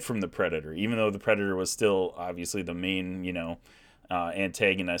aside from the Predator, even though the Predator was still obviously the main, you know,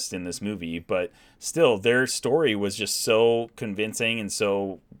 antagonist in this movie, but still their story was just so convincing and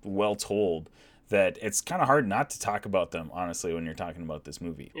so well told that it's kind of hard not to talk about them, honestly, when you're talking about this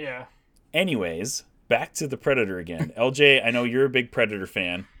movie. Yeah. Anyways, back to the Predator again. LJ, I know you're a big Predator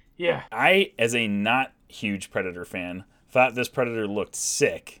fan. Yeah. I, as a not huge Predator fan, thought this Predator looked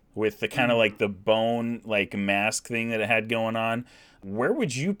sick with the kind of like the bone like mask thing that it had going on. Where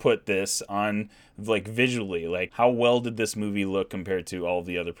would you put this on, like, visually? Like, how well did this movie look compared to all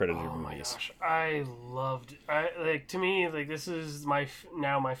the other Predator movies? My gosh, I loved it. To me, like, this is my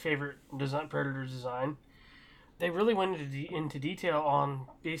favorite Predator design. They really went into detail on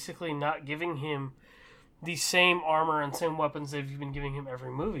basically not giving him the same armor and same weapons they've been giving him every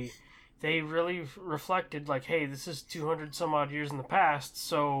movie. They really reflected, like, hey, this is 200 some odd years in the past,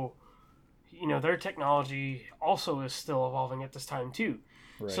 so, their technology also is still evolving at this time too.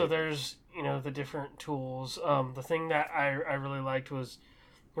 Right. So there's, the different tools. The thing that I really liked was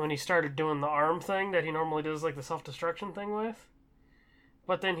when he started doing the arm thing that he normally does, like the self-destruction thing with.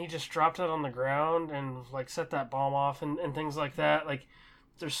 But then he just dropped it on the ground and, like, set that bomb off and things like that. Like,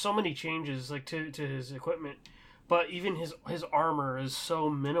 there's so many changes, like, to his equipment. But even his armor is so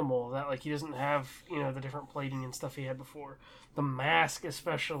minimal that, like, he doesn't have, the different plating and stuff he had before. The mask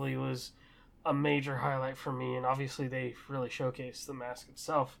especially was a major highlight for me, and obviously they really showcased the mask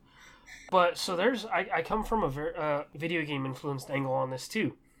itself. But, so I come from a video game influenced angle on this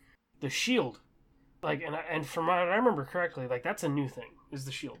too. The shield. Like, and from what I remember correctly, like, that's a new thing, is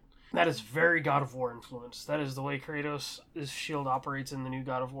the shield. That is very God of War influenced. That is the way Kratos' shield operates in the new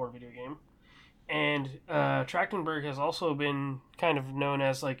God of War video game. And Trachtenberg has also been kind of known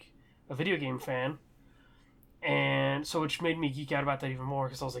as, like, a video game fan. And so, which made me geek out about that even more,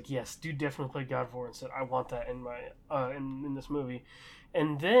 because I was like, yes, dude definitely played God of War and said, I want that in my in this movie.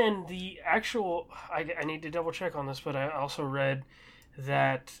 And then the actual, I need to double check on this, but I also read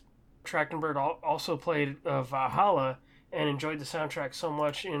that Trachtenberg also played Valhalla and enjoyed the soundtrack so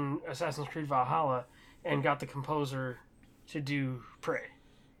much in Assassin's Creed Valhalla and got the composer to do Prey.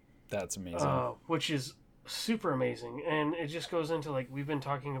 That's amazing. Which is super amazing. And it just goes into, like, we've been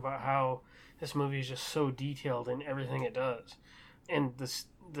talking about how this movie is just so detailed in everything it does. And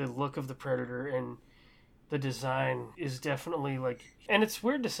the look of the Predator and the design is definitely, like... And it's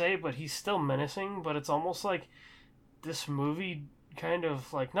weird to say, but he's still menacing, but it's almost like this movie kind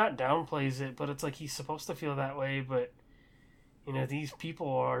of, like, not downplays it, but it's like he's supposed to feel that way, but, these people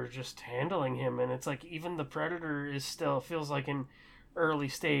are just handling him, and it's like even the Predator is still, feels like an early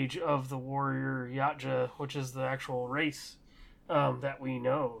stage of the warrior Yatja, which is the actual race that we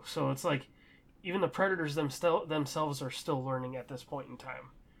know. So it's like even the Predators themselves are still learning at this point in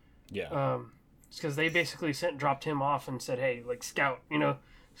time. Yeah. It's because they basically dropped him off and said, hey, like, scout,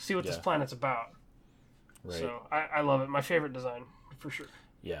 see what this planet's about. Right. So I love it. My favorite design, for sure.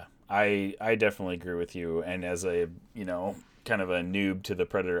 Yeah, I definitely agree with you. And as a, kind of a noob to the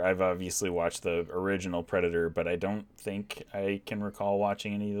Predator, I've obviously watched the original Predator, but I don't think I can recall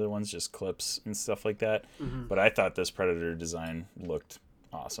watching any other ones, just clips and stuff like that. Mm-hmm. But I thought this Predator design looked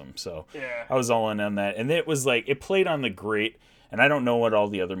awesome. So yeah. I was all in on that. And it was like, it played on the great, and I don't know what all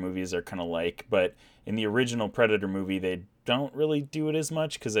the other movies are kind of like, but in the original Predator movie, they don't really do it as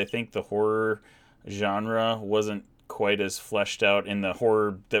much because I think the horror genre wasn't quite as fleshed out in the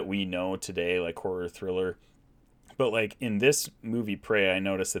horror that we know today, like horror thriller. But, like, in this movie, Prey, I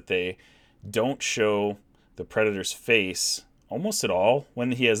noticed that they don't show the Predator's face almost at all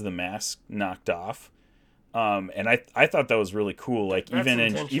when he has the mask knocked off. And I thought that was really cool. Like, That's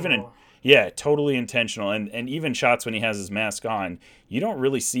even in yeah, totally intentional. And even shots when he has his mask on, you don't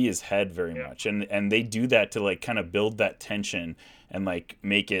really see his head very much. And they do that to, like, kind of build that tension and, like,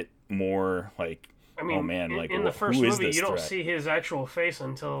 make it more, like, I mean, oh man, like, in the first movie, you don't see his actual face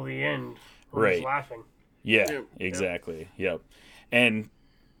until the end when he's laughing. Yeah, exactly. Yep. And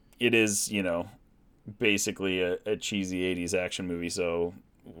it is, basically a cheesy 80s action movie, so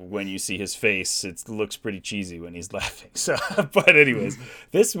when you see his face, it looks pretty cheesy when he's laughing. So, but anyways,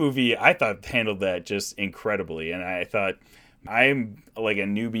 this movie, I thought handled that just incredibly, and I thought I'm like a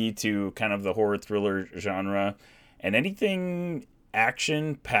newbie to kind of the horror thriller genre, and anything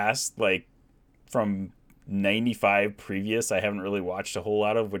action past, like, from 95 previous, I haven't really watched a whole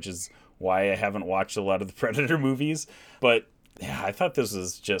lot of, which is why I haven't watched a lot of the Predator movies. But yeah, I thought this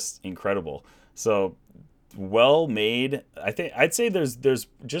was just incredible. So well made. I'd say there's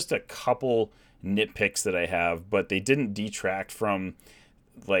just a couple nitpicks that I have, but they didn't detract from,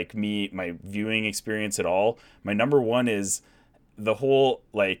 like, my viewing experience at all. My number one is the whole,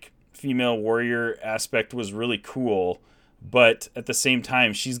 like, female warrior aspect was really cool, but at the same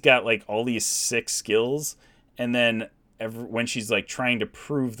time she's got, like, all these sick skills, and then when she's, like, trying to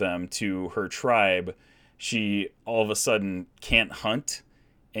prove them to her tribe, she all of a sudden can't hunt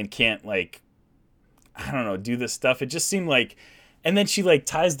and can't, like, I don't know, do this stuff. It just seemed like, and then she like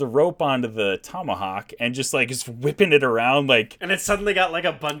ties the rope onto the tomahawk and just like is whipping it around like, and it suddenly got like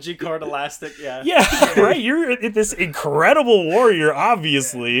a bungee cord elastic. Yeah, right. You're this incredible warrior,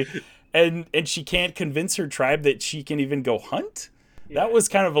 obviously, and she can't convince her tribe that she can even go hunt. That was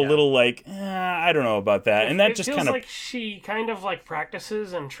kind of a little like, I don't know about that. And that just feels kind of like she kind of like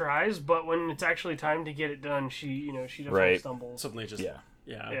practices and tries, but when it's actually time to get it done, she definitely stumbles. Suddenly just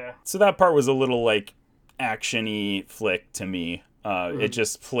yeah. So that part was a little like action-y flick to me. It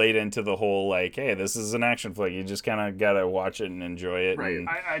just played into the whole like, hey, this is an action flick. You just kind of gotta watch it and enjoy it, right? And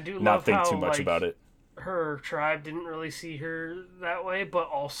I do love not think how, too much about it. Her tribe didn't really see her that way, but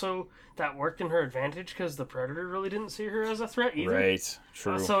also that worked in her advantage because the predator really didn't see her as a threat either. Right,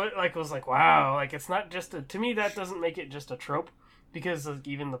 true. So it was like, wow, like it's not just to me that doesn't make it just a trope, because like,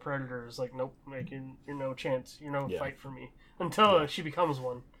 even the predator is like, nope, like you're no chance, you're no fight for me until she becomes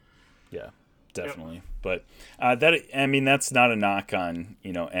one. Yeah, definitely. Yep. But that's not a knock on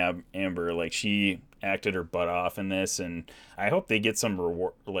Amber. Like she acted her butt off in this, and I hope they get some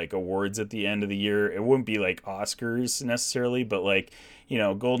awards at the end of the year. It wouldn't be like Oscars necessarily, but like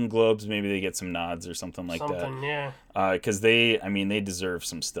Golden Globes, maybe they get some nods or something like that. Yeah. Because they deserve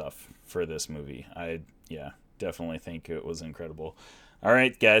some stuff for this movie. I definitely think it was incredible. All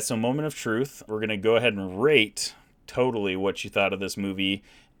right, guys. So moment of truth. We're gonna go ahead and rate totally what you thought of this movie,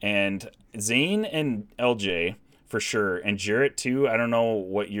 and Zane and LJ. For sure, and Jarrett too. I don't know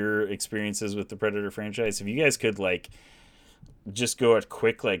what your experience is with the Predator franchise. If you guys could like just go a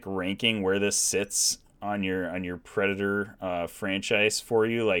quick like ranking where this sits on your Predator franchise for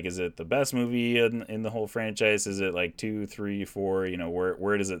you. Like, is it the best movie in the whole franchise? Is it like 2, 3, 4?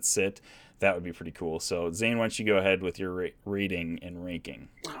 Where does it sit? That would be pretty cool. So Zane, why don't you go ahead with your rating and ranking?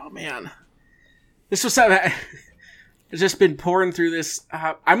 Oh man, this was something I've just been pouring through this.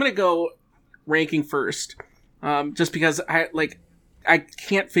 I'm gonna go ranking first. Just because I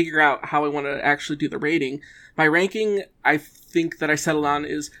can't figure out how I want to actually do the rating. My ranking, I think that I settled on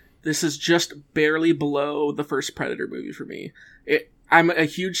this is just barely below the first Predator movie for me. I'm a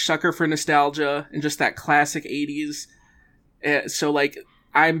huge sucker for nostalgia and just that classic 80s. So like,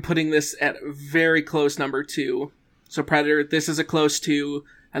 I'm putting this at very close number 2. So Predator, this is a close 2,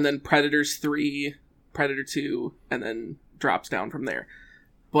 and then Predators 3, Predator 2, and then drops down from there.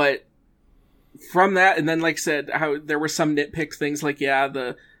 But from that, and then like I said, how there were some nitpick things like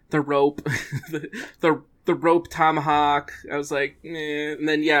the rope, the rope tomahawk. I was like, and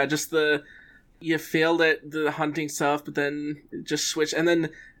then just you failed at the hunting stuff, but then it just switched. And then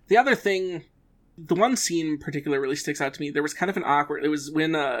the other thing, the one scene in particular really sticks out to me. There was kind of an awkward. It was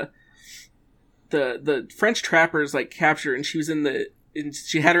when the French trappers like captured her, and she was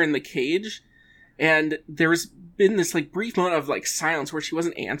she had her in the cage, and there's been this like brief moment of like silence where she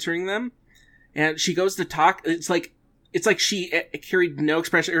wasn't answering them. And she goes to talk. It's like she carried no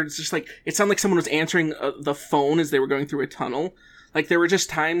expression, or it's just like it sounded like someone was answering the phone as they were going through a tunnel. Like there were just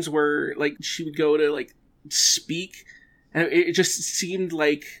times where like she would go to like speak, and it just seemed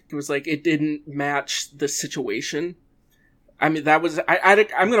like it was like it didn't match the situation. I mean, that was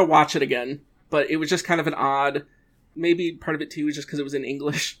I'm gonna watch it again, but it was just kind of an odd. Maybe part of it too was just because it was in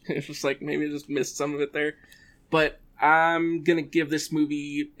English. It's just like maybe I just missed some of it there, but. I'm going to give this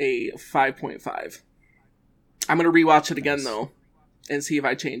movie a 5.5. I'm going to rewatch it again, though, and see if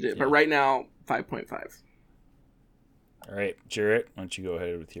I change it. Yeah. But right now, 5.5. All right, Jarrett, why don't you go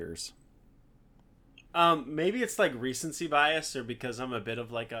ahead with yours? Maybe it's like recency bias, or because I'm a bit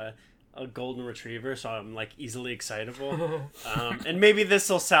of like a golden retriever, so I'm like easily excitable. And maybe this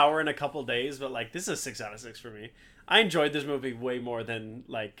will sour in a couple days, but like this is 6 out of 6 for me. I enjoyed this movie way more than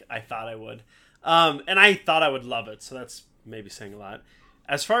like I thought I would. And I thought I would love it, so that's maybe saying a lot.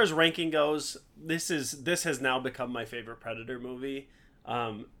 As far as ranking goes, this has now become my favorite Predator movie.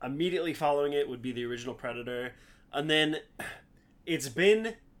 Immediately following it would be the original Predator, and then it's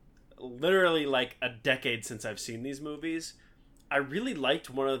been literally like a decade since I've seen these movies. I really liked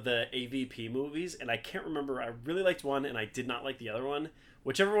one of the AVP movies, and I can't remember. I really liked one, and I did not like the other one.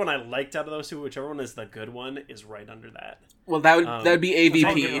 Whichever one I liked out of those two, whichever one is the good one, is right under that. Well, that would be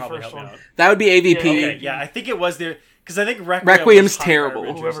AVP. That would be AVP. Okay, yeah, I think it was there because I think Requiem's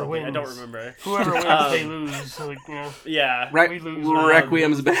terrible. Whoever wins, I don't remember. Whoever wins, they lose. So, like, yeah, we lose.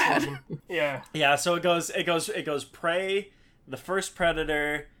 Requiem's bad. Yeah. So it goes Prey, the first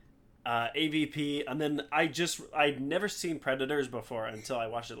Predator, AVP, and then I'd never seen Predators before until I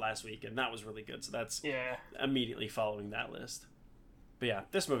watched it last week, and that was really good. So that's immediately following that list. But yeah,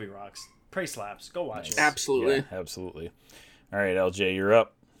 this movie rocks. Prey slaps. Go watch it. Absolutely. Yeah, absolutely. All right, LJ, you're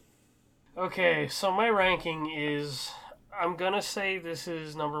up. Okay, so my ranking is... I'm going to say this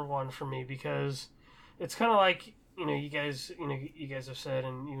is number 1 for me because it's kind of like, you guys have said,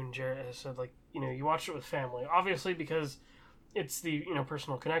 and even Jarrett has said, like, you watched it with family, obviously, because it's the,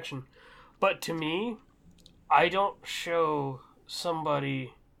 personal connection. But to me, I don't show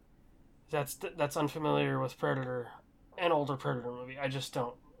somebody that's unfamiliar with Predator an older Predator movie. I just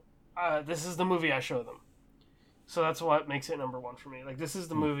don't. This is the movie I show them. So that's what makes it number one for me. Like, this is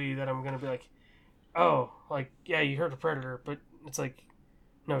the movie that I'm going to be like, oh, like, yeah, you heard of Predator, but it's like,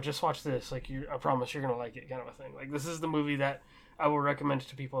 no, just watch this. Like, I promise you're going to like it, kind of a thing. Like, this is the movie that I will recommend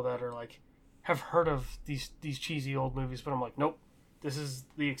to people that are like, have heard of these cheesy old movies, but I'm like, nope, this is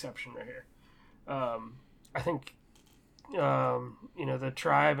the exception right here. I think, the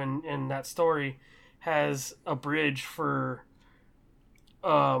tribe and that story has a bridge for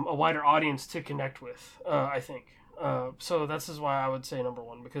a wider audience to connect with, I think. So this is why I would say number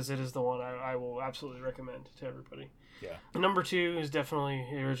one, because it is the one I will absolutely recommend to everybody. Yeah. Number two is definitely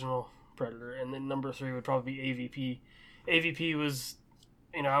the original Predator, and then number three would probably be AVP. AVP was,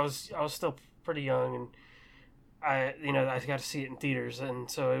 I was still pretty young, and I got to see it in theaters, and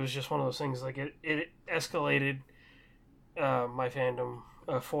so it was just one of those things. Like, it escalated my fandom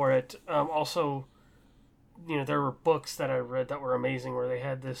for it. Also, there were books that I read that were amazing, where they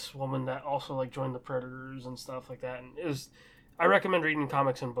had this woman that also like joined the Predators and stuff like that. And I recommend reading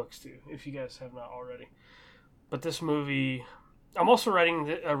comics and books too, if you guys have not already. But this movie, I'm also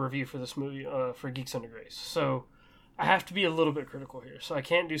writing a review for this movie for Geeks Under Grace, so I have to be a little bit critical here. So I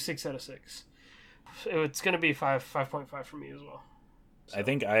can't do 6 out of 6. It's going to be 5.5 for me as well. So. I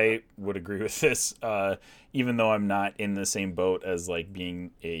think I would agree with this, even though I'm not in the same boat as like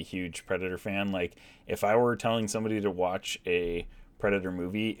being a huge Predator fan. Like, if I were telling somebody to watch a Predator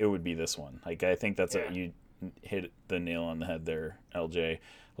movie, it would be this one. Like, I think that's you hit the nail on the head there, LJ.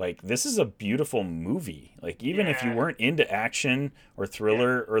 Like, this is a beautiful movie. Like, even if you weren't into action or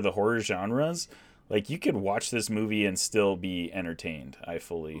thriller or the horror genres, like, you could watch this movie and still be entertained. I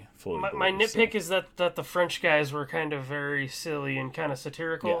fully my nitpick is that the French guys were kind of very silly and kind of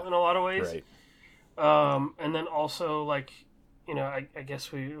satirical in a lot of ways. Right. And then also, like, I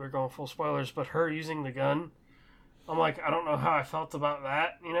guess we're going full spoilers, but her using the gun, I'm like, I don't know how I felt about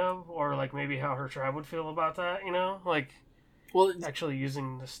that, or like maybe how her tribe would feel about that, like, well, actually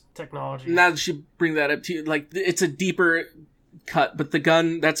using this technology. Now that you bring that up to you, like, it's a deeper cut, but the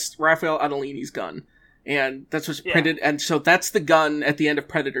gun, that's Raphael Adolini's gun, and that's what's printed, and so that's the gun at the end of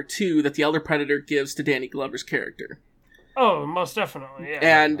Predator 2 that the Elder Predator gives to Danny Glover's character. Oh, most definitely,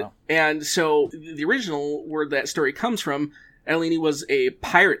 yeah. And so the original, where that story comes from, Adolini was a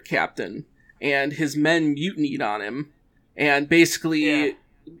pirate captain, and his men mutinied on him, and basically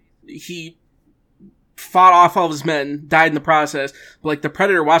he fought off all of his men, died in the process, but like the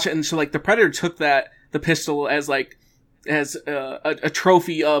Predator watched it, and so like the Predator took the pistol as like a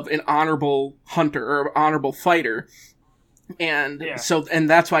trophy of an honorable hunter or honorable fighter, and so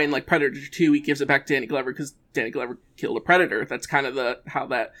that's why in like Predator 2 he gives it back to Danny Glover, because Danny Glover killed a Predator. That's kind of how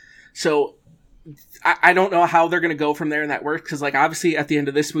that. So I don't know how they're gonna go from there, and that works, because like obviously at the end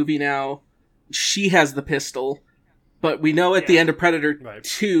of this movie now she has the pistol, but we know at the end of Predator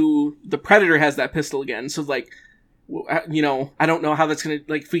 2 the Predator has that pistol again. So like, I don't know how that's going to,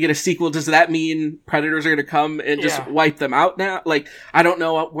 like, if we get a sequel, does that mean Predators are going to come and just wipe them out now? Like, I don't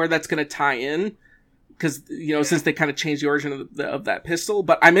know where that's going to tie in, because, since they kind of changed the origin of that pistol,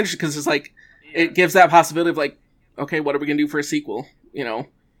 but I'm interested, because it's like, it gives that possibility of like, okay, what are we going to do for a sequel?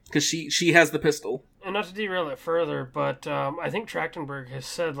 Because she has the pistol. And not to derail it further, but I think Trachtenberg has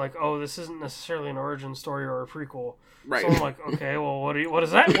said, like, oh, this isn't necessarily an origin story or a prequel. Right. So I'm like, okay, well, what does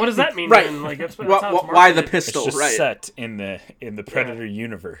that mean? Right. Then? Like, that's why the pistol? It's just right. set in the Predator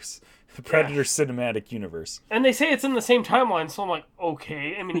universe, the Predator cinematic universe. And they say it's in the same timeline, so I'm like,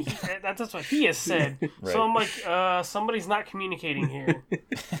 okay. I mean, that's what he has said. Right. So I'm like, somebody's not communicating here.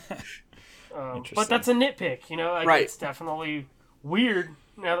 But that's a nitpick, Like, it's definitely weird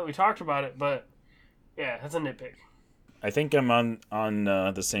now that we talked about it, but yeah, that's a nitpick. I think I'm on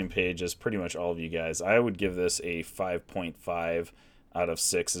the same page as pretty much all of you guys. I would give this a 5.5 out of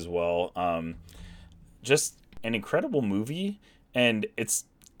 6 as well. Just an incredible movie, and it's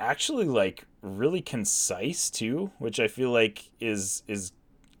actually like really concise too, which I feel like is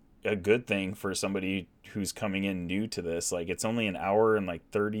a good thing for somebody who's coming in new to this. Like, it's only an hour and like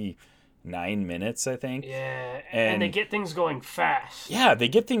 39 minutes, I think. Yeah, and they get things going fast. Yeah, they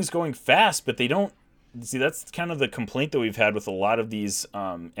get things going fast, but they don't. See, that's kind of the complaint that we've had with a lot of these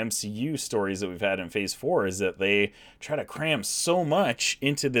MCU stories that we've had in Phase 4, is that they try to cram so much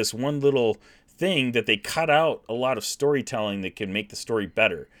into this one little thing that they cut out a lot of storytelling that can make the story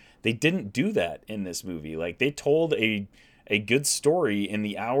better. They didn't do that in this movie. Like, they told a a good story in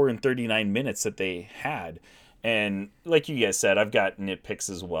the hour and 39 minutes that they had. And like you guys said, I've got nitpicks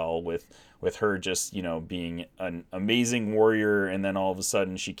as well with her just, being an amazing warrior, and then all of a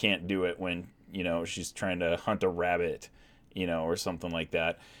sudden she can't do it when, she's trying to hunt a rabbit, or something like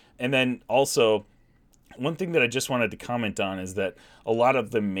that. And then also, one thing that I just wanted to comment on is that a lot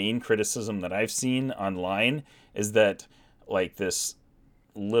of the main criticism that I've seen online is that, like, this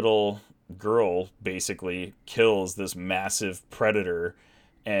little girl basically kills this massive predator,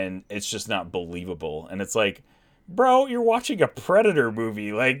 and it's just not believable. And it's like, bro, you're watching a Predator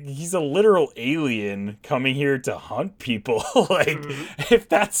movie. Like, he's a literal alien coming here to hunt people. Like, if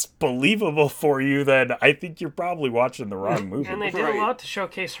that's believable for you, then I think you're probably watching the wrong movie. And they did a lot to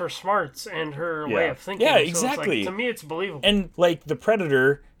showcase her smarts and her way of thinking. Yeah, so exactly. It's like, to me, it's believable. And, like, the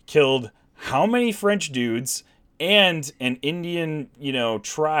Predator killed how many French dudes and an Indian,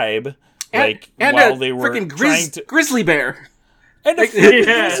 tribe, while they were trying to... grizzly bear. And a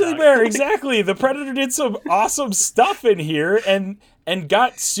grizzly bear, exactly. The Predator did some awesome stuff in here and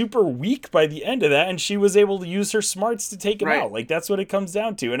got super weak by the end of that, and she was able to use her smarts to take him out. Like, that's what it comes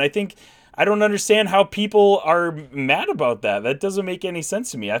down to. And I don't understand how people are mad about that. That doesn't make any sense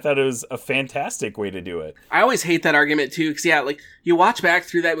to me. I thought it was a fantastic way to do it. I always hate that argument, too, because, you watch back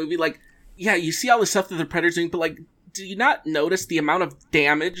through that movie, you see all the stuff that the Predator's doing, but, do you not notice the amount of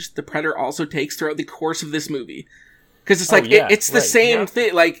damage the Predator also takes throughout the course of this movie? Because it's it's the same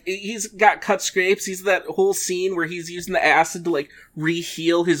thing. Like, he's got cut scrapes. He's that whole scene where he's using the acid to,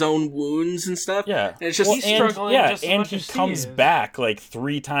 re-heal his own wounds and stuff. Yeah. And it's just... he's struggling just as and much he as comes he is. back,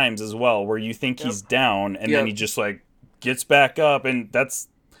 3 times as well, where you think he's down, and then he just, gets back up, and that's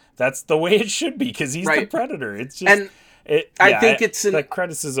the way it should be, because he's the Predator. It's just... And I think it's... that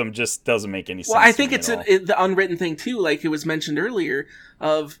criticism just doesn't make any sense. Well, I think it's the unwritten thing, too, like it was mentioned earlier,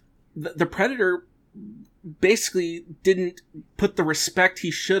 of the Predator... basically didn't put the respect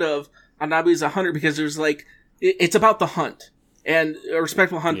he should have on Nabu as a hunter, because there's it's about the hunt and a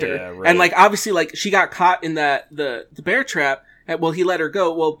respectful hunter. Yeah, right. And obviously she got caught in the bear trap, and he let her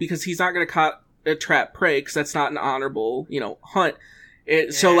go. Because he's not going to trap prey, because that's not an honorable, hunt.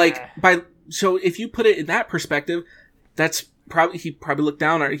 So if you put it in that perspective, that's he probably looked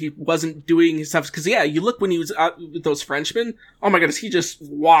down on her. He wasn't doing his stuff. Because you look when he was out with those Frenchmen, oh my goodness, he just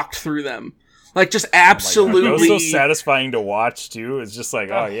walked through them. Just absolutely. It was so satisfying to watch, too. It's just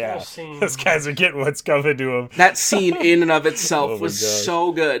those guys are getting what's coming to them. That scene in and of itself was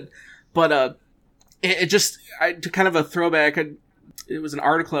so good. But it just, to kind of a throwback, it was an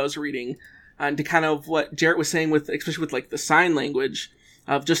article I was reading, and to kind of what Jarrett was saying, especially with the sign language,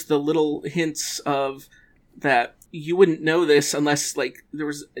 of just the little hints of that you wouldn't know this unless there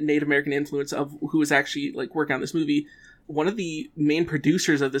was a Native American influence of who was actually working on this movie. One of the main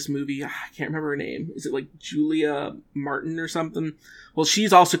producers of this movie, I can't remember her name. Is it Julia Martin or something? Well,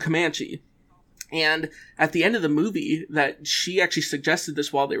 she's also Comanche. And at the end of the movie, that she actually suggested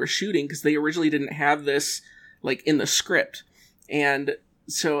this while they were shooting, because they originally didn't have this in the script. And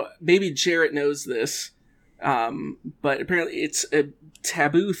so maybe Jarrett knows this, but apparently it's a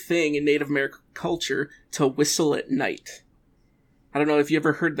taboo thing in Native American culture to whistle at night. I don't know if you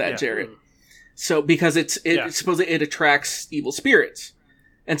ever heard that, Jarrett. So, because supposedly it attracts evil spirits.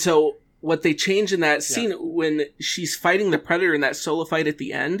 And so, what they changed in that scene, when she's fighting the Predator in that solo fight at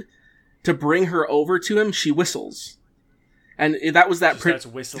the end, to bring her over to him, she whistles. And that was that...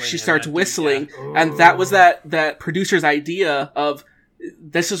 She starts whistling. And that was that producer's idea of,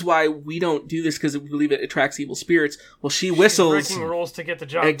 this is why we don't do this, because we believe it attracts evil spirits. Well, she whistles... breaking rules to get the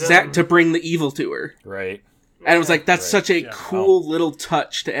job done. To bring the evil to her. Right. And it was that's such a cool little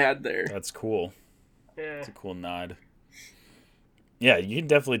touch to add there. That's cool. Yeah. It's a cool nod. Yeah, you can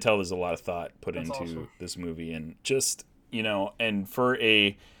definitely tell there's a lot of thought put into this movie. And just, and for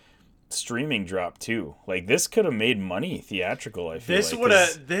a streaming drop, too. This could have made money theatrical, I feel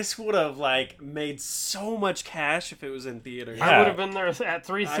This would have, made so much cash if it was in theaters. Yeah. I would have been there at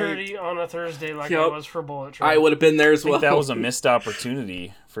 3:30 on a Thursday I was for Bullet Train. I would have been there as well. I think that was a missed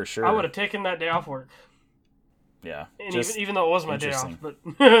opportunity, for sure. I would have taken that day off work. Yeah, and even though it was my day off, but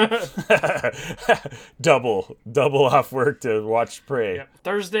double off work to watch Prey. Yeah.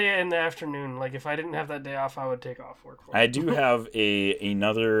 Thursday in the afternoon. If I didn't have that day off, I would take off work. I do have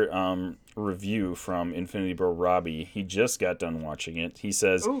another review from Infinity Bro Robbie. He just got done watching it. He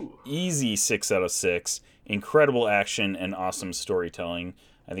says, easy 6 out of 6, incredible action and awesome storytelling.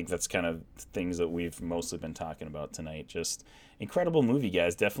 I think that's kind of things that we've mostly been talking about tonight. Just incredible movie,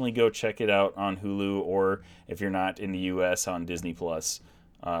 guys. Definitely go check it out on Hulu, or if you're not in the U.S., on Disney+.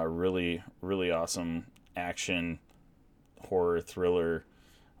 Really, really awesome action, horror, thriller,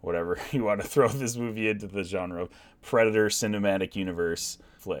 whatever you want to throw this movie into the genre of Predator cinematic universe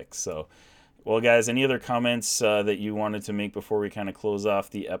flicks. So, well, guys, any other comments that you wanted to make before we kind of close off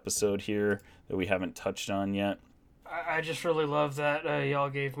the episode here that we haven't touched on yet? I just really love that y'all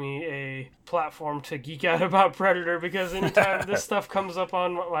gave me a platform to geek out about Predator, because anytime this stuff comes up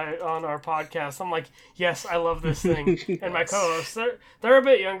on our podcast, I'm like, yes, I love this thing. And my co-hosts, they're a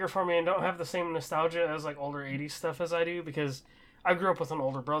bit younger for me and don't have the same nostalgia as like older 80s stuff as I do, because I grew up with an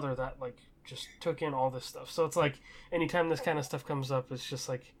older brother that like just took in all this stuff. So it's like anytime this kind of stuff comes up, it's just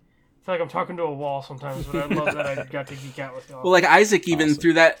like, I feel like I'm talking to a wall sometimes, but I love that I got to geek out with y'all. Well, like Isaac even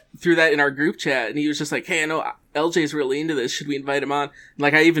threw that in our group chat, and he was just like, "Hey, I know LJ's really into this. Should we invite him on?" And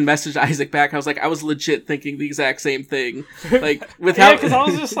like I even messaged Isaac back. I was like, I was legit thinking the exact same thing. Like without, because I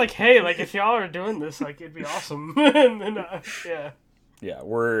was just like, "Hey, like if y'all are doing this, like it'd be awesome." And then, yeah,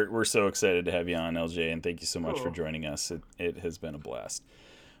 we're so excited to have you on, LJ, and thank you so much for joining us. It has been a blast.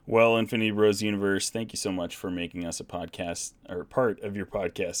 Well, Infinity Bros Universe, thank you so much for making us a podcast, or part of your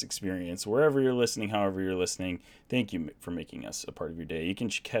podcast experience. Wherever you're listening, however you're listening, thank you for making us a part of your day. You can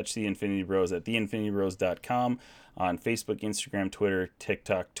catch the Infinity Bros at theinfinitybros.com on Facebook, Instagram, Twitter,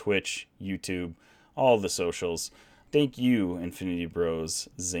 TikTok, Twitch, YouTube, all the socials. Thank you, Infinity Bros,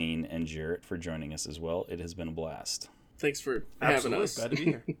 Zane and Jarrett, for joining us as well. It has been a blast. Thanks for having us. Glad to be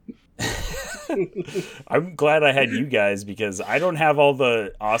here. I'm glad I had you guys, because I don't have all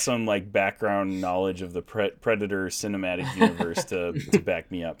the awesome like background knowledge of the Predator cinematic universe to back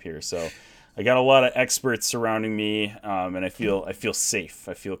me up here. So I got a lot of experts surrounding me, and I feel safe.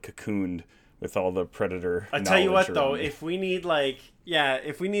 I feel cocooned with all the Predator. I tell you what, though, if we need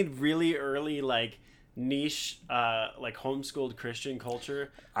really early like niche like homeschooled Christian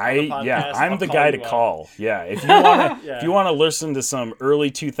culture, I'm the guy to call. Yeah, if you want to listen to some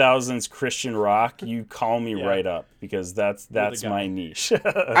early 2000s Christian rock, you call me right up, because that's my niche.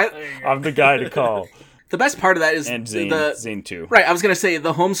 I'm the guy to call. The best part of that is Zane too. Right, I was gonna say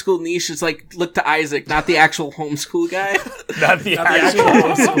the homeschool niche is like, look to Isaac, not the actual homeschool guy. not the actual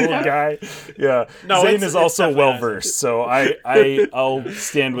homeschool guy. Yeah, no, Zane is also well versed, so I'll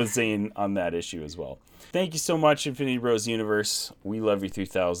stand with Zane on that issue as well. Thank you so much, Infinity Bros Universe. We love you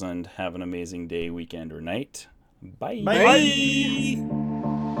 3000. Have an amazing day, weekend, or night. Bye. Bye.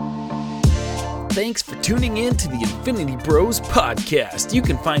 Thanks for tuning in to the Infinity Bros podcast. You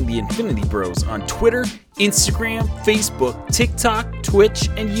can find the Infinity Bros on Twitter, Instagram, Facebook, TikTok, Twitch,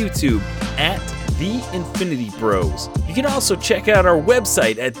 and YouTube at The Infinity Bros. You can also check out our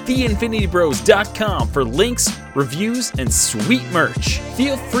website at theinfinitybros.com for links, reviews, and sweet merch.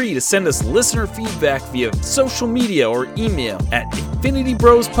 Feel free to send us listener feedback via social media or email at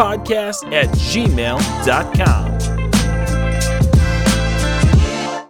infinitybrospodcast@gmail.com.